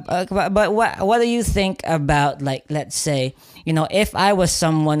 cool. But what do you think about, like, let's say, if I was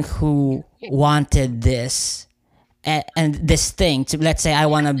someone who wanted this and this thing to, let's say I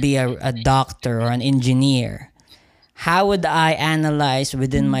want to be a doctor or an engineer, how would I analyze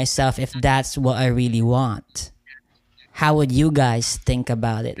within myself if that's what I really want? How would you guys think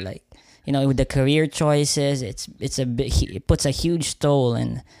about it? Like, with the career choices, it's a bit, it puts a huge toll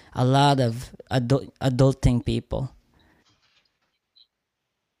in a lot of adulting people.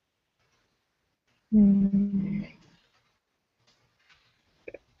 Hmm.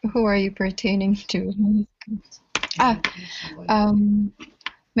 Who are you pertaining to? Ah, um,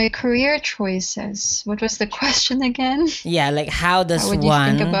 my career choices. What was the question again? Yeah, like How would you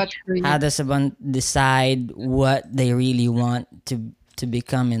think about how career? does one decide what they really want to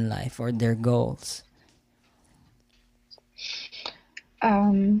become in life or their goals?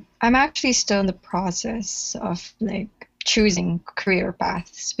 I'm actually still in the process of like choosing career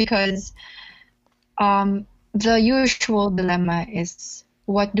paths because the usual dilemma is,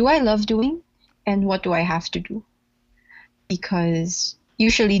 what do I love doing and what do I have to do? Because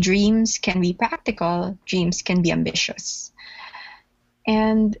usually dreams can be practical, dreams can be ambitious.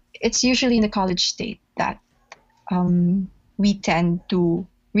 And it's usually in the college state that we tend to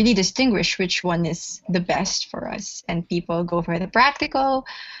really distinguish which one is the best for us. And people go for the practical,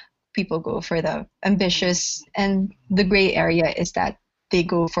 people go for the ambitious, and the gray area is that they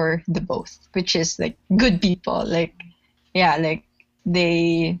go for the both, which is like good people. Like, yeah, like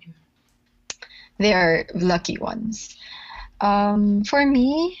they they are lucky ones. For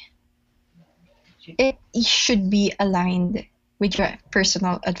me, it should be aligned with your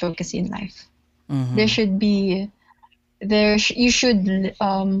personal advocacy in life. There Mm-hmm. should be you should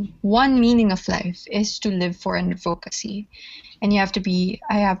one meaning of life is to live for an advocacy, and I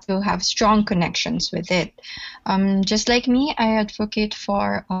have to have strong connections with it. Just like me, I advocate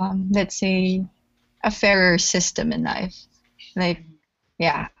for let's say a fairer system in life, like,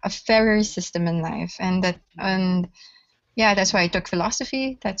 yeah, a fairer system in life. And yeah, that's why I took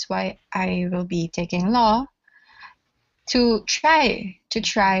philosophy, that's why I will be taking law, to try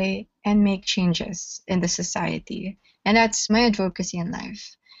and make changes in the society. And that's my advocacy in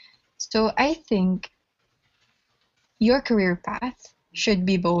life. So I think your career path should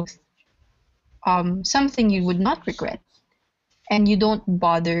be both something you would not regret, and you don't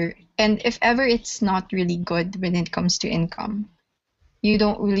bother. And if ever it's not really good when it comes to income, you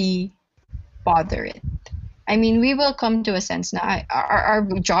don't really bother it. I mean, we will come to a sense now. Our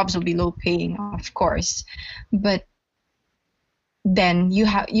jobs will be low paying, of course, but then you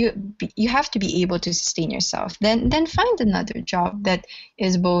have to be able to sustain yourself. Then find another job that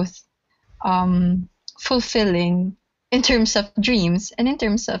is both fulfilling in terms of dreams and in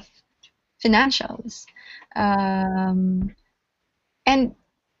terms of financials. Um, and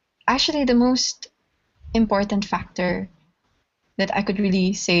actually, the most important factor that I could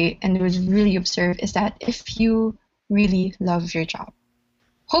really say and would really observe is that if you really love your job,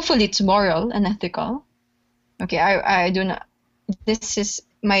 hopefully it's moral and ethical. Okay, I do not. This is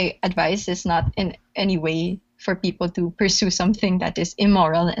my advice is not in any way for people to pursue something that is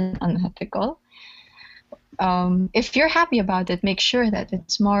immoral and unethical. If you're happy about it, make sure that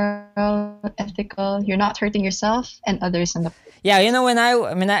it's moral, ethical. You're not hurting yourself and others in the. Yeah, when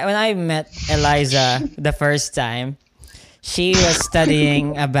I met Eliza the first time, she was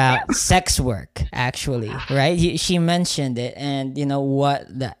studying about sex work, actually, right? She mentioned it, and what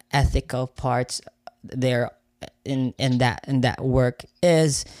the ethical parts there in that work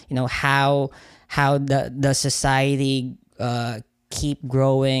is, how the society keep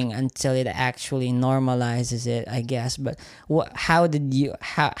growing until it actually normalizes it, I guess. But how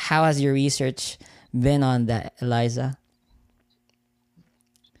has your research been on that, Eliza?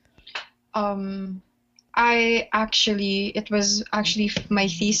 Um, it was actually my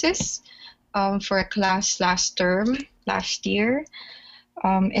thesis for a class last year.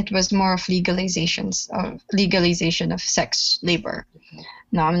 It was more of legalization of sex labor.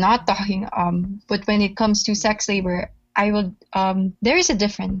 Now, I'm not talking, but when it comes to sex labor, there is a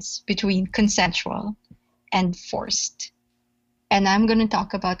difference between consensual and forced. And I'm going to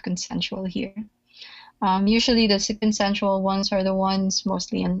talk about consensual here. Usually the consensual ones are the ones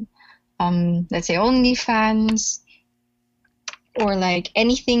mostly in, let's say, OnlyFans, or like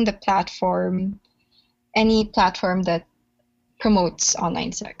any platform that promotes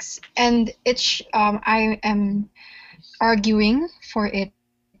online sex. And I am arguing for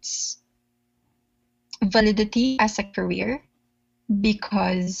its validity as a career,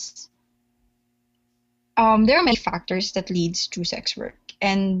 because there are many factors that leads to sex work,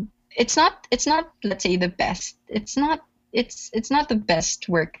 and it's not let's say the best. It's not the best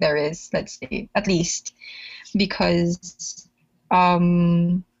work there is, let's say, at least, because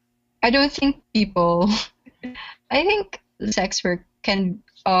I don't think people I think sex work can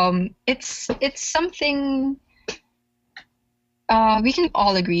it's something we can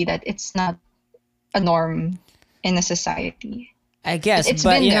all agree that it's not a norm in a society. I guess, It's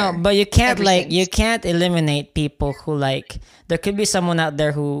but been there but you can't ever you since. can't eliminate people who there could be someone out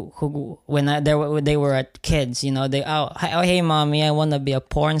there who when they were at kids, they oh hey mommy, I want to be a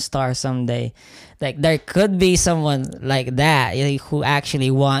porn star someday. Like there could be someone like that, who actually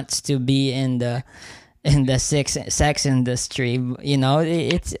wants to be in the sex industry.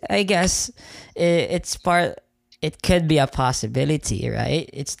 It's, I guess, it's part. It could be a possibility, right?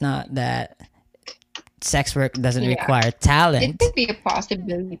 It's not that sex work doesn't Yeah, require it talent. could be a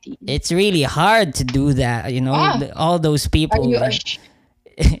possibility. It's really hard to do that. Ah, All those are people you?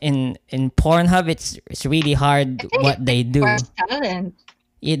 in Pornhub, it's really I hard think it what they requires do. talent.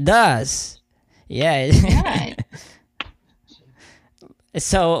 It does, yeah. Yeah, it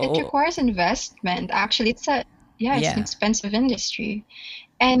So requires investment. Actually, it's an yeah. expensive industry,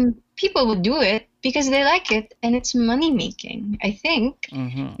 and people will do it because they like it, and it's money making. I think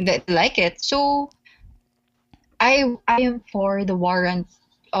Mm-hmm. that they like it. So I am for the warranting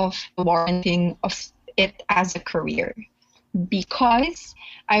of it as a career, because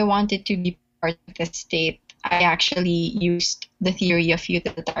I wanted to be part of the state. I actually used the theory of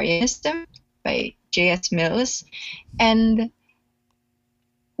utilitarianism by J.S. Mills, and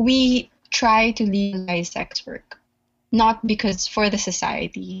we try to legalize sex work, not because for the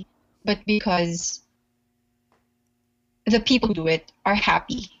society, but because the people who do it are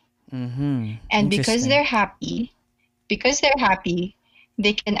happy. Mm-hmm. And Interesting. because they're happy,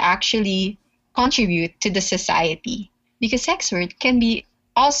 they can actually contribute to the society. Because sex work can be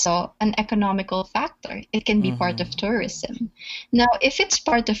also an economical factor. It can be part of Mm-hmm. tourism. Now, if it's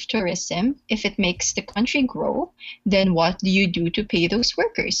part of tourism, if it makes the country grow, then what do you do to pay those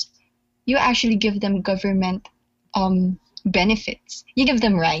workers? You actually give them government benefits. You give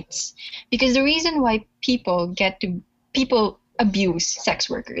them rights. Because the reason why people abuse sex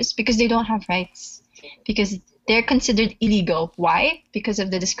workers, because they don't have rights. Because they're considered illegal. Why? Because of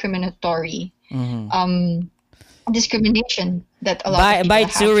the Mm-hmm. um, discrimination that a lot of By people have.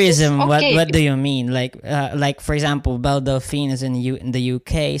 Because tourism, what okay, do you mean? Like for example, Belle Delphine is in the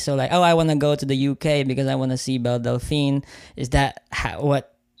UK. So like, oh, I want to go to the UK because I want to see Belle Delphine. Is that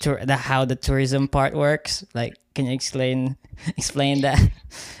how the tourism part works? Like, can you explain that?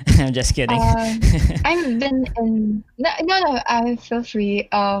 I'm just kidding. I've been in no, I feel free.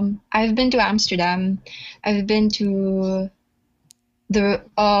 I've been to Amsterdam. I've been to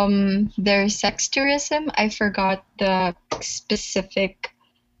their sex tourism. I forgot the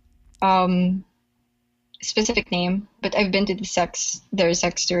um specific name, but I've been to their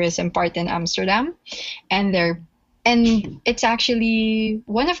sex tourism part in Amsterdam, and it's actually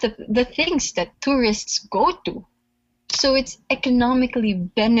one of the things that tourists go to. So it's economically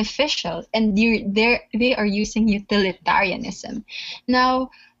beneficial, and they are using utilitarianism. Now,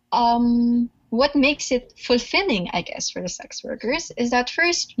 what makes it fulfilling, I guess, for the sex workers is that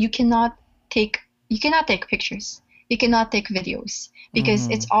first take you cannot take pictures, you cannot take videos, because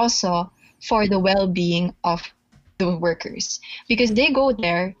Mm-hmm. it's also for the well-being of the workers, because they go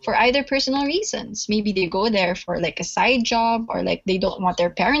there for either personal reasons. Maybe they go there for like a side job, or like they don't want their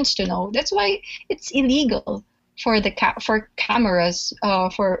parents to know. That's why it's illegal for cameras,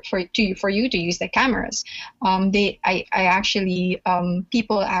 for you to use the cameras, I actually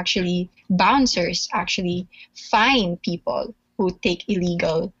people actually bouncers actually fine people who take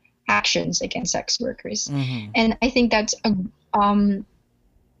illegal actions against sex workers. Mm-hmm. And I think that's a um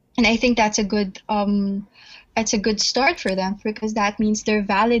and I think that's a good start for them, because that means they're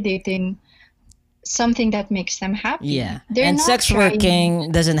validating something that makes them happy. Yeah. They're And not sex trying.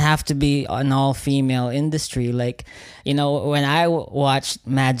 working doesn't have to be an all female industry. Like, when I watched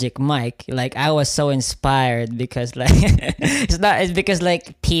Magic Mike, like I was so inspired because like it's because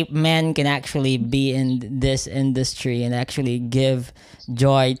like men can actually be in this industry and actually give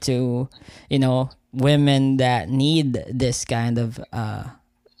joy to, women that need this kind of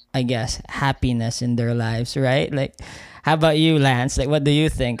I guess happiness in their lives, right? Like, how about you, Lance? Like, what do you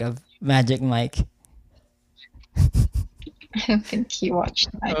think of Magic Mike? I don't think he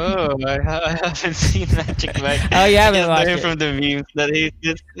watched that. Oh, I haven't seen Magic Mike. Oh, you I haven't just know watched him it. from the memes that he's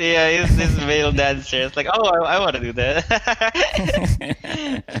this male dancer. It's like, oh, I want to do that.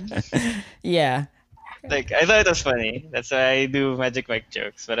 Yeah. Like, I thought it was funny. That's why I do Magic Mike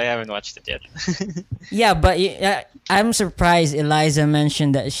jokes, but I haven't watched it yet. Yeah, but I'm surprised Eliza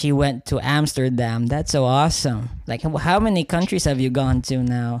mentioned that she went to Amsterdam. That's so awesome. Like, how many countries have you gone to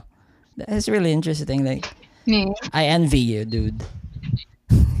now? That's really interesting. Like, Me, I envy you, dude.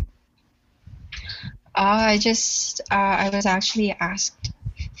 I was actually asked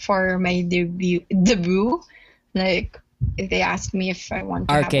for my debut. Like, they asked me if I want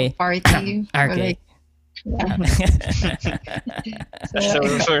to have a RK. party, or RK. like, yeah. So,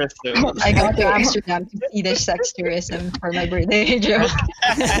 I got to Amsterdam to see the sex tourism for my birthday joke.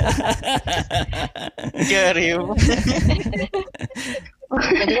 Get him.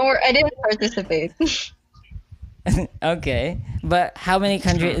 I didn't participate. Okay, but how many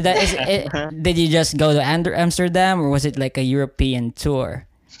countries? That is it. Did you just go to Amsterdam, or was it like a European tour?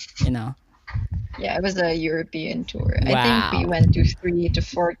 Yeah, it was a European tour. I Wow. think we went to 3 to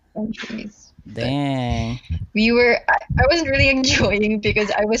 4 countries. Dang. I wasn't really enjoying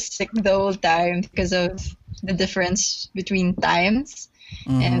because I was sick the whole time because of the difference between times.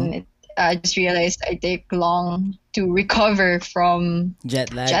 Mhm. And I just realized I take long to recover from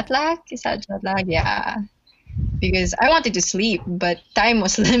Jet lag. jet lag. Is that jet lag? Yeah. Because I wanted to sleep, but time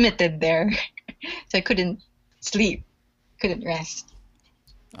was limited there. So I couldn't sleep, couldn't rest.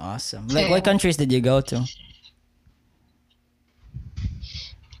 Awesome. Like, what countries did you go to?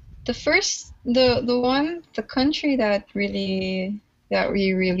 The country that we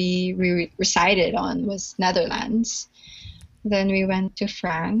really resided on was Netherlands. Then we went to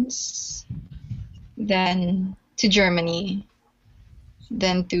France, then to Germany,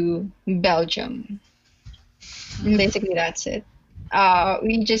 then to Belgium. And basically, that's it.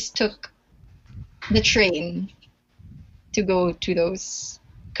 We just took the train to go to those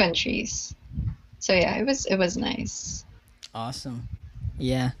countries. So yeah, it was nice. Awesome.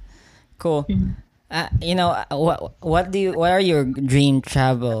 Yeah. Cool. Mhm. What are your dream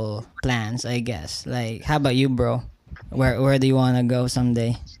travel plans, I guess? Like, how about you, bro? Where do you want to go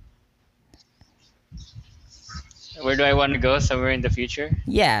someday? Where do I want to go? Somewhere in the future?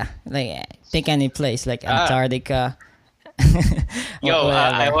 Yeah, like pick any place, like Antarctica. Yo,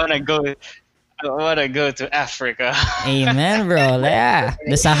 I Whatever. want to go. I want to go to Africa. Amen, bro. Yeah,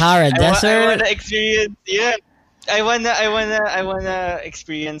 the Sahara I Desert. want to experience. Yeah, I wanna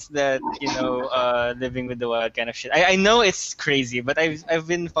experience that. Living with the wild kind of shit. I know it's crazy, but I've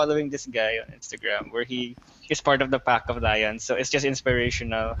been following this guy on Instagram where he is part of the pack of lions. So it's just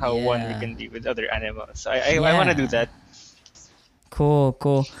inspirational how one we Yeah. can be with other animals. So I want to do Yeah. that. Cool.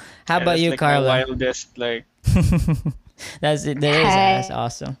 How Yeah, about that's you, like my Karla? wildest like. That's it. That's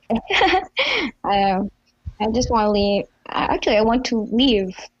awesome. I just want to leave. Actually, I want to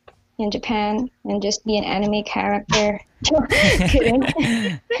live in Japan and just be an anime character. Kidding.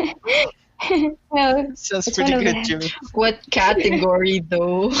 No, Sounds it's pretty one of good, the- Jimmy. What category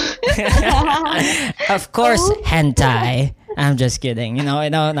though? Of course, hentai. I'm just kidding. No.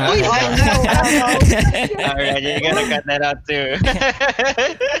 Alright, you're gonna cut that out too.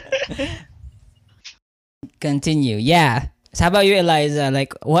 Continue. Yeah. So how about you, Eliza?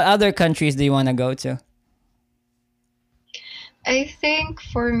 Like, what other countries do you want to go to? I think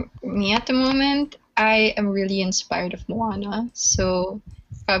for me at the moment, I am really inspired of Moana. So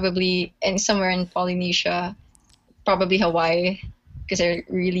probably and somewhere in Polynesia, probably Hawaii, because I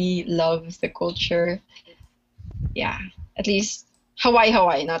really love the culture. Yeah, at least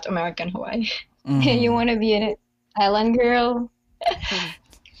Hawaii, not American Hawaii. Mhm. You want to be an island girl?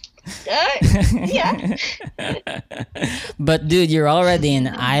 Yeah. But dude, you're already in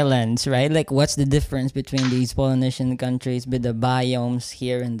islands, right? Like, what's the difference between these Polynesian countries with the biomes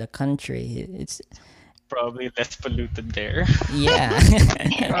here in the country? It's Probably less polluted there yeah.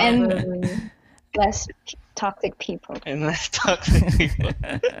 And Probably. less toxic people. and less toxic people.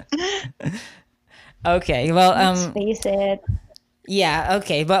 Okay, well, Let's face it. yeah,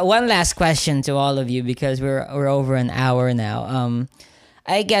 okay. But one last question to all of you because we're over an hour now.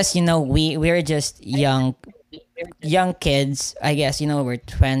 I guess we're just young kids. I guess we're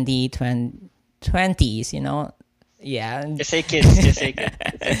 20s. Yeah, Just say kids. Just say kids.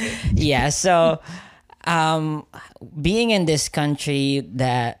 Just say kids. yeah. So, um, being in this country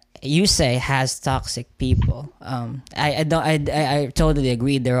that you say has toxic people, I don't I totally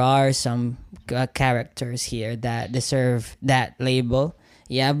agree. There are some characters here that deserve that label.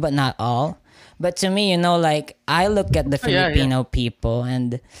 Yeah, but not all. But to me, like I look at the Oh, yeah, yeah. Filipino people,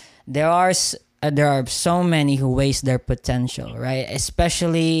 and there are so many who waste their potential, right?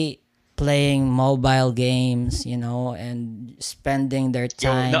 Especially playing mobile games, and spending their Yo,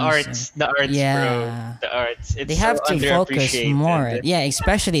 time. the arts, bro. Yeah. The arts. It's They so have to focus underappreciated. more. Yeah,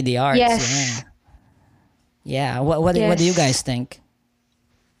 especially the arts. Yes. Yeah. What do you Yes. guys think?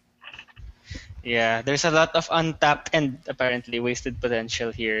 Yeah, there's a lot of untapped and apparently wasted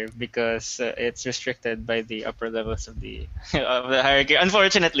potential here because it's restricted by the upper levels of the of the hierarchy.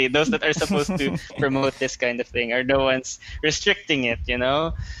 Unfortunately, those that are supposed to promote this kind of thing are the ones restricting it,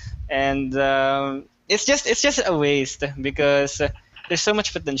 and it's just a waste because there's so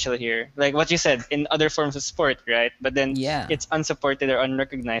much potential here. Like what you said in other forms of sport, right? But then Yeah. it's unsupported or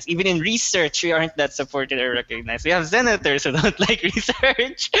unrecognized. Even in research, we aren't that supported or recognized. We have senators who don't like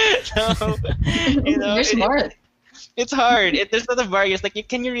research, so You're smart. it's hard. There's a lot of barriers. Like,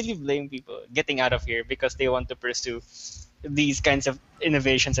 can you really blame people getting out of here because they want to pursue these kinds of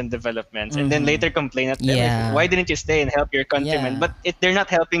innovations and developments, and then later complain at them? Yeah. Like, why didn't you stay and help your countrymen? Yeah. But they're not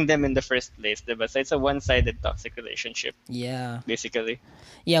helping them in the first place, diba? So it's a one-sided toxic relationship, Yeah. basically.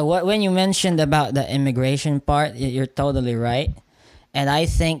 Yeah, when you mentioned about the immigration part, you're totally right. And I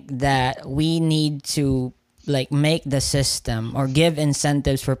think that we need to like make the system or give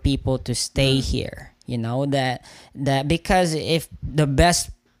incentives for people to stay here. That because if the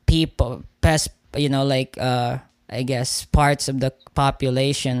best like I guess parts of the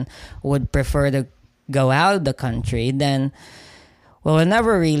population would prefer to go out of the country, then well, we're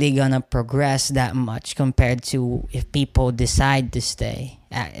never really gonna progress that much compared to if people decide to stay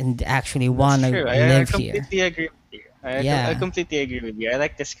and actually want to True. I live here. completely agree with you. I completely agree with you. I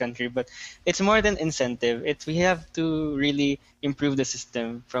like this country, but it's more than incentive. We have to really improve the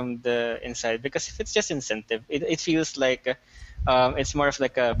system from the inside, because if it's just incentive, it feels like it's more of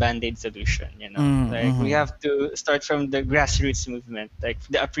like a band-aid solution. Like we have to start from the grassroots movement, like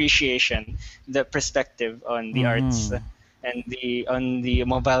the appreciation, the perspective on the arts. And on the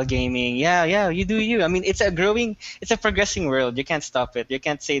mobile gaming, yeah, you do you. I mean, it's a progressing world. You can't stop it. You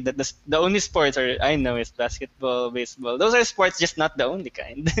can't say that the only sports I know is basketball, baseball. Those are sports, just not the only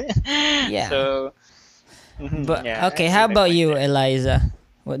kind. Yeah. So, But yeah, okay, I see how my about point you, there. Eliza?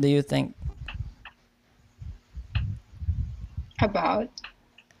 What do you think? About.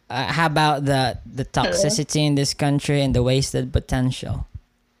 How about the toxicity in this country and the wasted potential?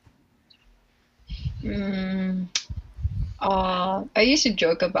 Mm, I used to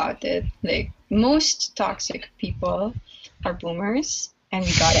joke about it. Like most toxic people are boomers, and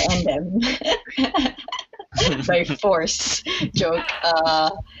we gotta end them by force. Joke.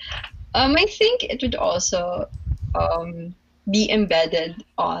 I think it would also be embedded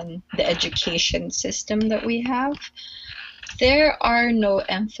on the education system that we have. There are no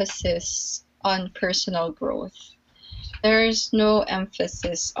emphasis on personal growth. There's no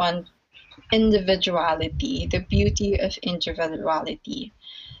emphasis on individuality, the beauty of individuality.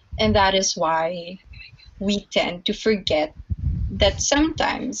 And that is why we tend to forget that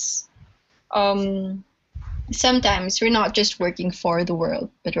um, sometimes we're not just working for the world,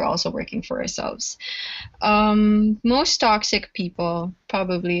 but we're also working for ourselves. Most toxic people,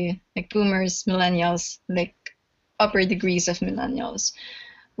 probably like boomers, millennials, like upper degrees of millennials,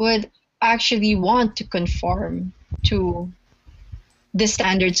 would actually want to conform to the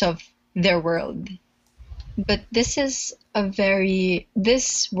standards of their world. But this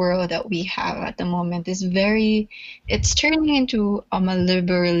world that we have at the moment it's turning into a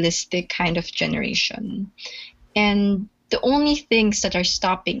liberalistic kind of generation. And the only things that are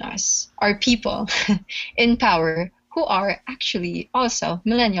stopping us are people in power who are actually also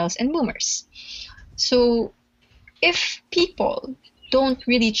millennials and boomers. So if people don't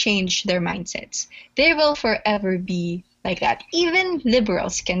really change their mindsets, they will forever be like that. Even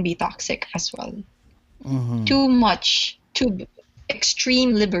liberals can be toxic as well. Mm-hmm. Too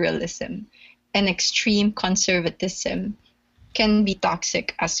extreme liberalism and extreme conservatism can be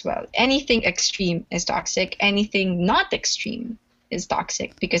toxic as well. Anything extreme is toxic. Anything not extreme is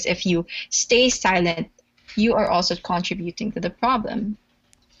toxic, because if you stay silent, you are also contributing to the problem.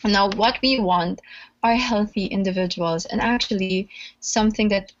 Now, what we want are healthy individuals, and actually something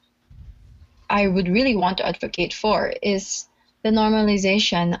that I would really want to advocate for is the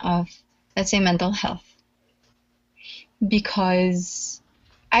normalization of, let's say, mental health. Because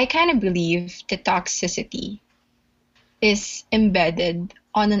I kind of believe the toxicity is embedded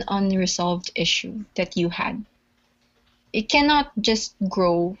on an unresolved issue that you had. It cannot just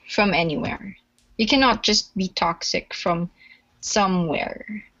grow from anywhere. You cannot just be toxic from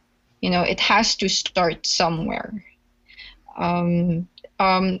somewhere. It has to start somewhere. Like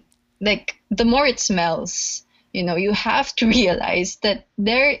the more it smells, you have to realize that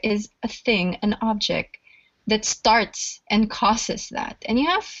there is a thing, an object that starts and causes that, and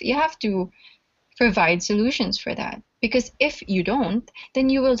you have to provide solutions for that. Because if you don't, then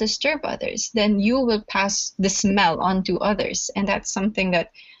you will disturb others. Then you will pass the smell on to others, and that's something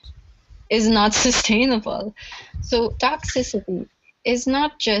that is not sustainable. So toxicity is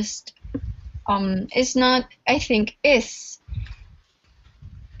not just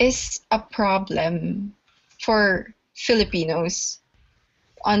is a problem for Filipinos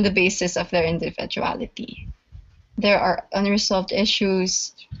on the basis of their individuality. There are unresolved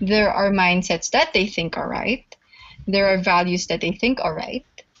issues. There are mindsets that they think are right. There are values that they think are right.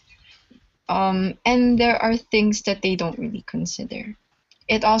 And there are things that they don't really consider.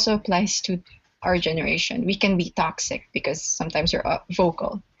 It also applies to our generation. We can be toxic because sometimes we're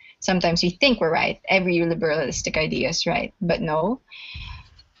vocal. Sometimes we think we're right. Every liberalistic idea is right. But no.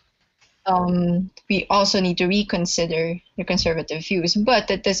 We also need to reconsider the conservative views. But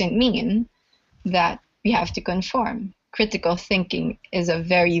that doesn't mean that we have to conform. Critical thinking is a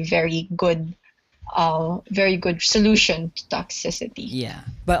very, very good solution to toxicity. Yeah.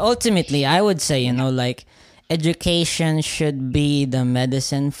 But ultimately, I would say, like, education should be the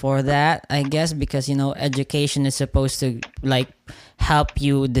medicine for that, I guess, because, education is supposed to, like, help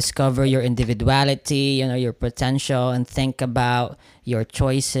you discover your individuality, your potential, and think about your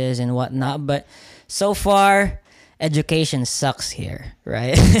choices and whatnot. But so far, education sucks here,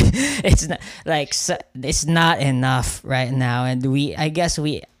 right? It's not like it's not enough right now, and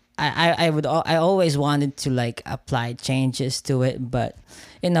I always wanted to, like, apply changes to it, but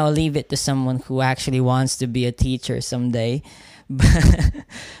leave it to someone who actually wants to be a teacher someday. But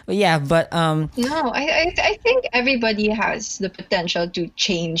yeah, but No, I think everybody has the potential to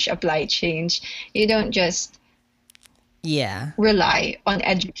apply change. You don't just rely on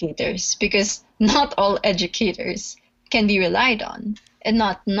educators, because not all educators can be relied on, and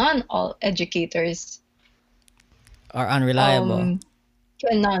not all educators are unreliable.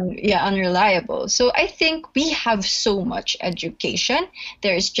 Unreliable. So I think we have so much education.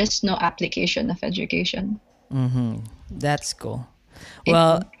 There is just no application of education. Mm-hmm. That's cool.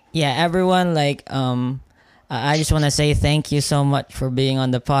 Well, yeah, everyone, like, I just want to say thank you so much for being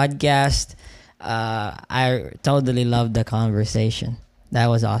on the podcast. I totally loved the conversation. That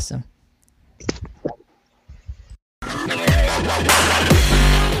was awesome.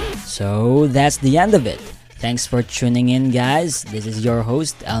 So that's the end of it. Thanks for tuning in, guys. This is your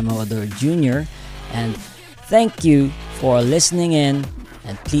host, Elmo Ador Jr. And thank you for listening in.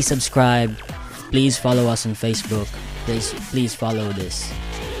 And please subscribe. Please follow us on Facebook. Please follow this.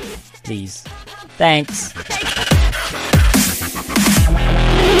 Please. Thanks.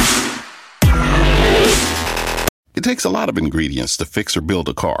 It takes a lot of ingredients to fix or build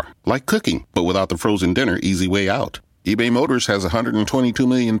a car, like cooking, but without the frozen dinner easy way out. eBay Motors has 122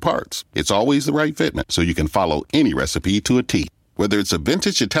 million parts. It's always the right fitment, so you can follow any recipe to a T. Whether it's a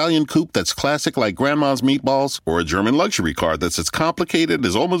vintage Italian coupe that's classic like Grandma's meatballs, or a German luxury car that's as complicated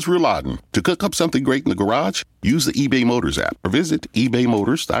as Oma's rouladen, to cook up something great in the garage, use the eBay Motors app or visit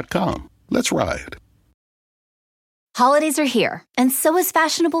ebaymotors.com. Let's ride. Holidays are here, and so is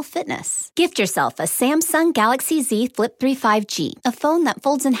fashionable fitness. Gift yourself a Samsung Galaxy Z Flip 3 5G, a phone that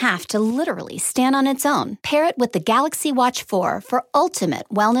folds in half to literally stand on its own. Pair it with the Galaxy Watch 4 for ultimate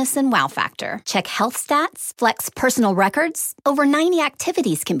wellness and wow factor. Check health stats, flex personal records. Over 90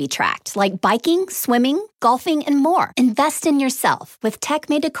 activities can be tracked, like biking, swimming, golfing, and more. Invest in yourself with tech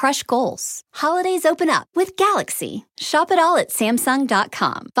made to crush goals. Holidays open up with Galaxy. Shop it all at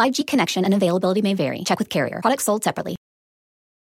Samsung.com. 5G connection and availability may vary. Check with carrier. Products sold separately.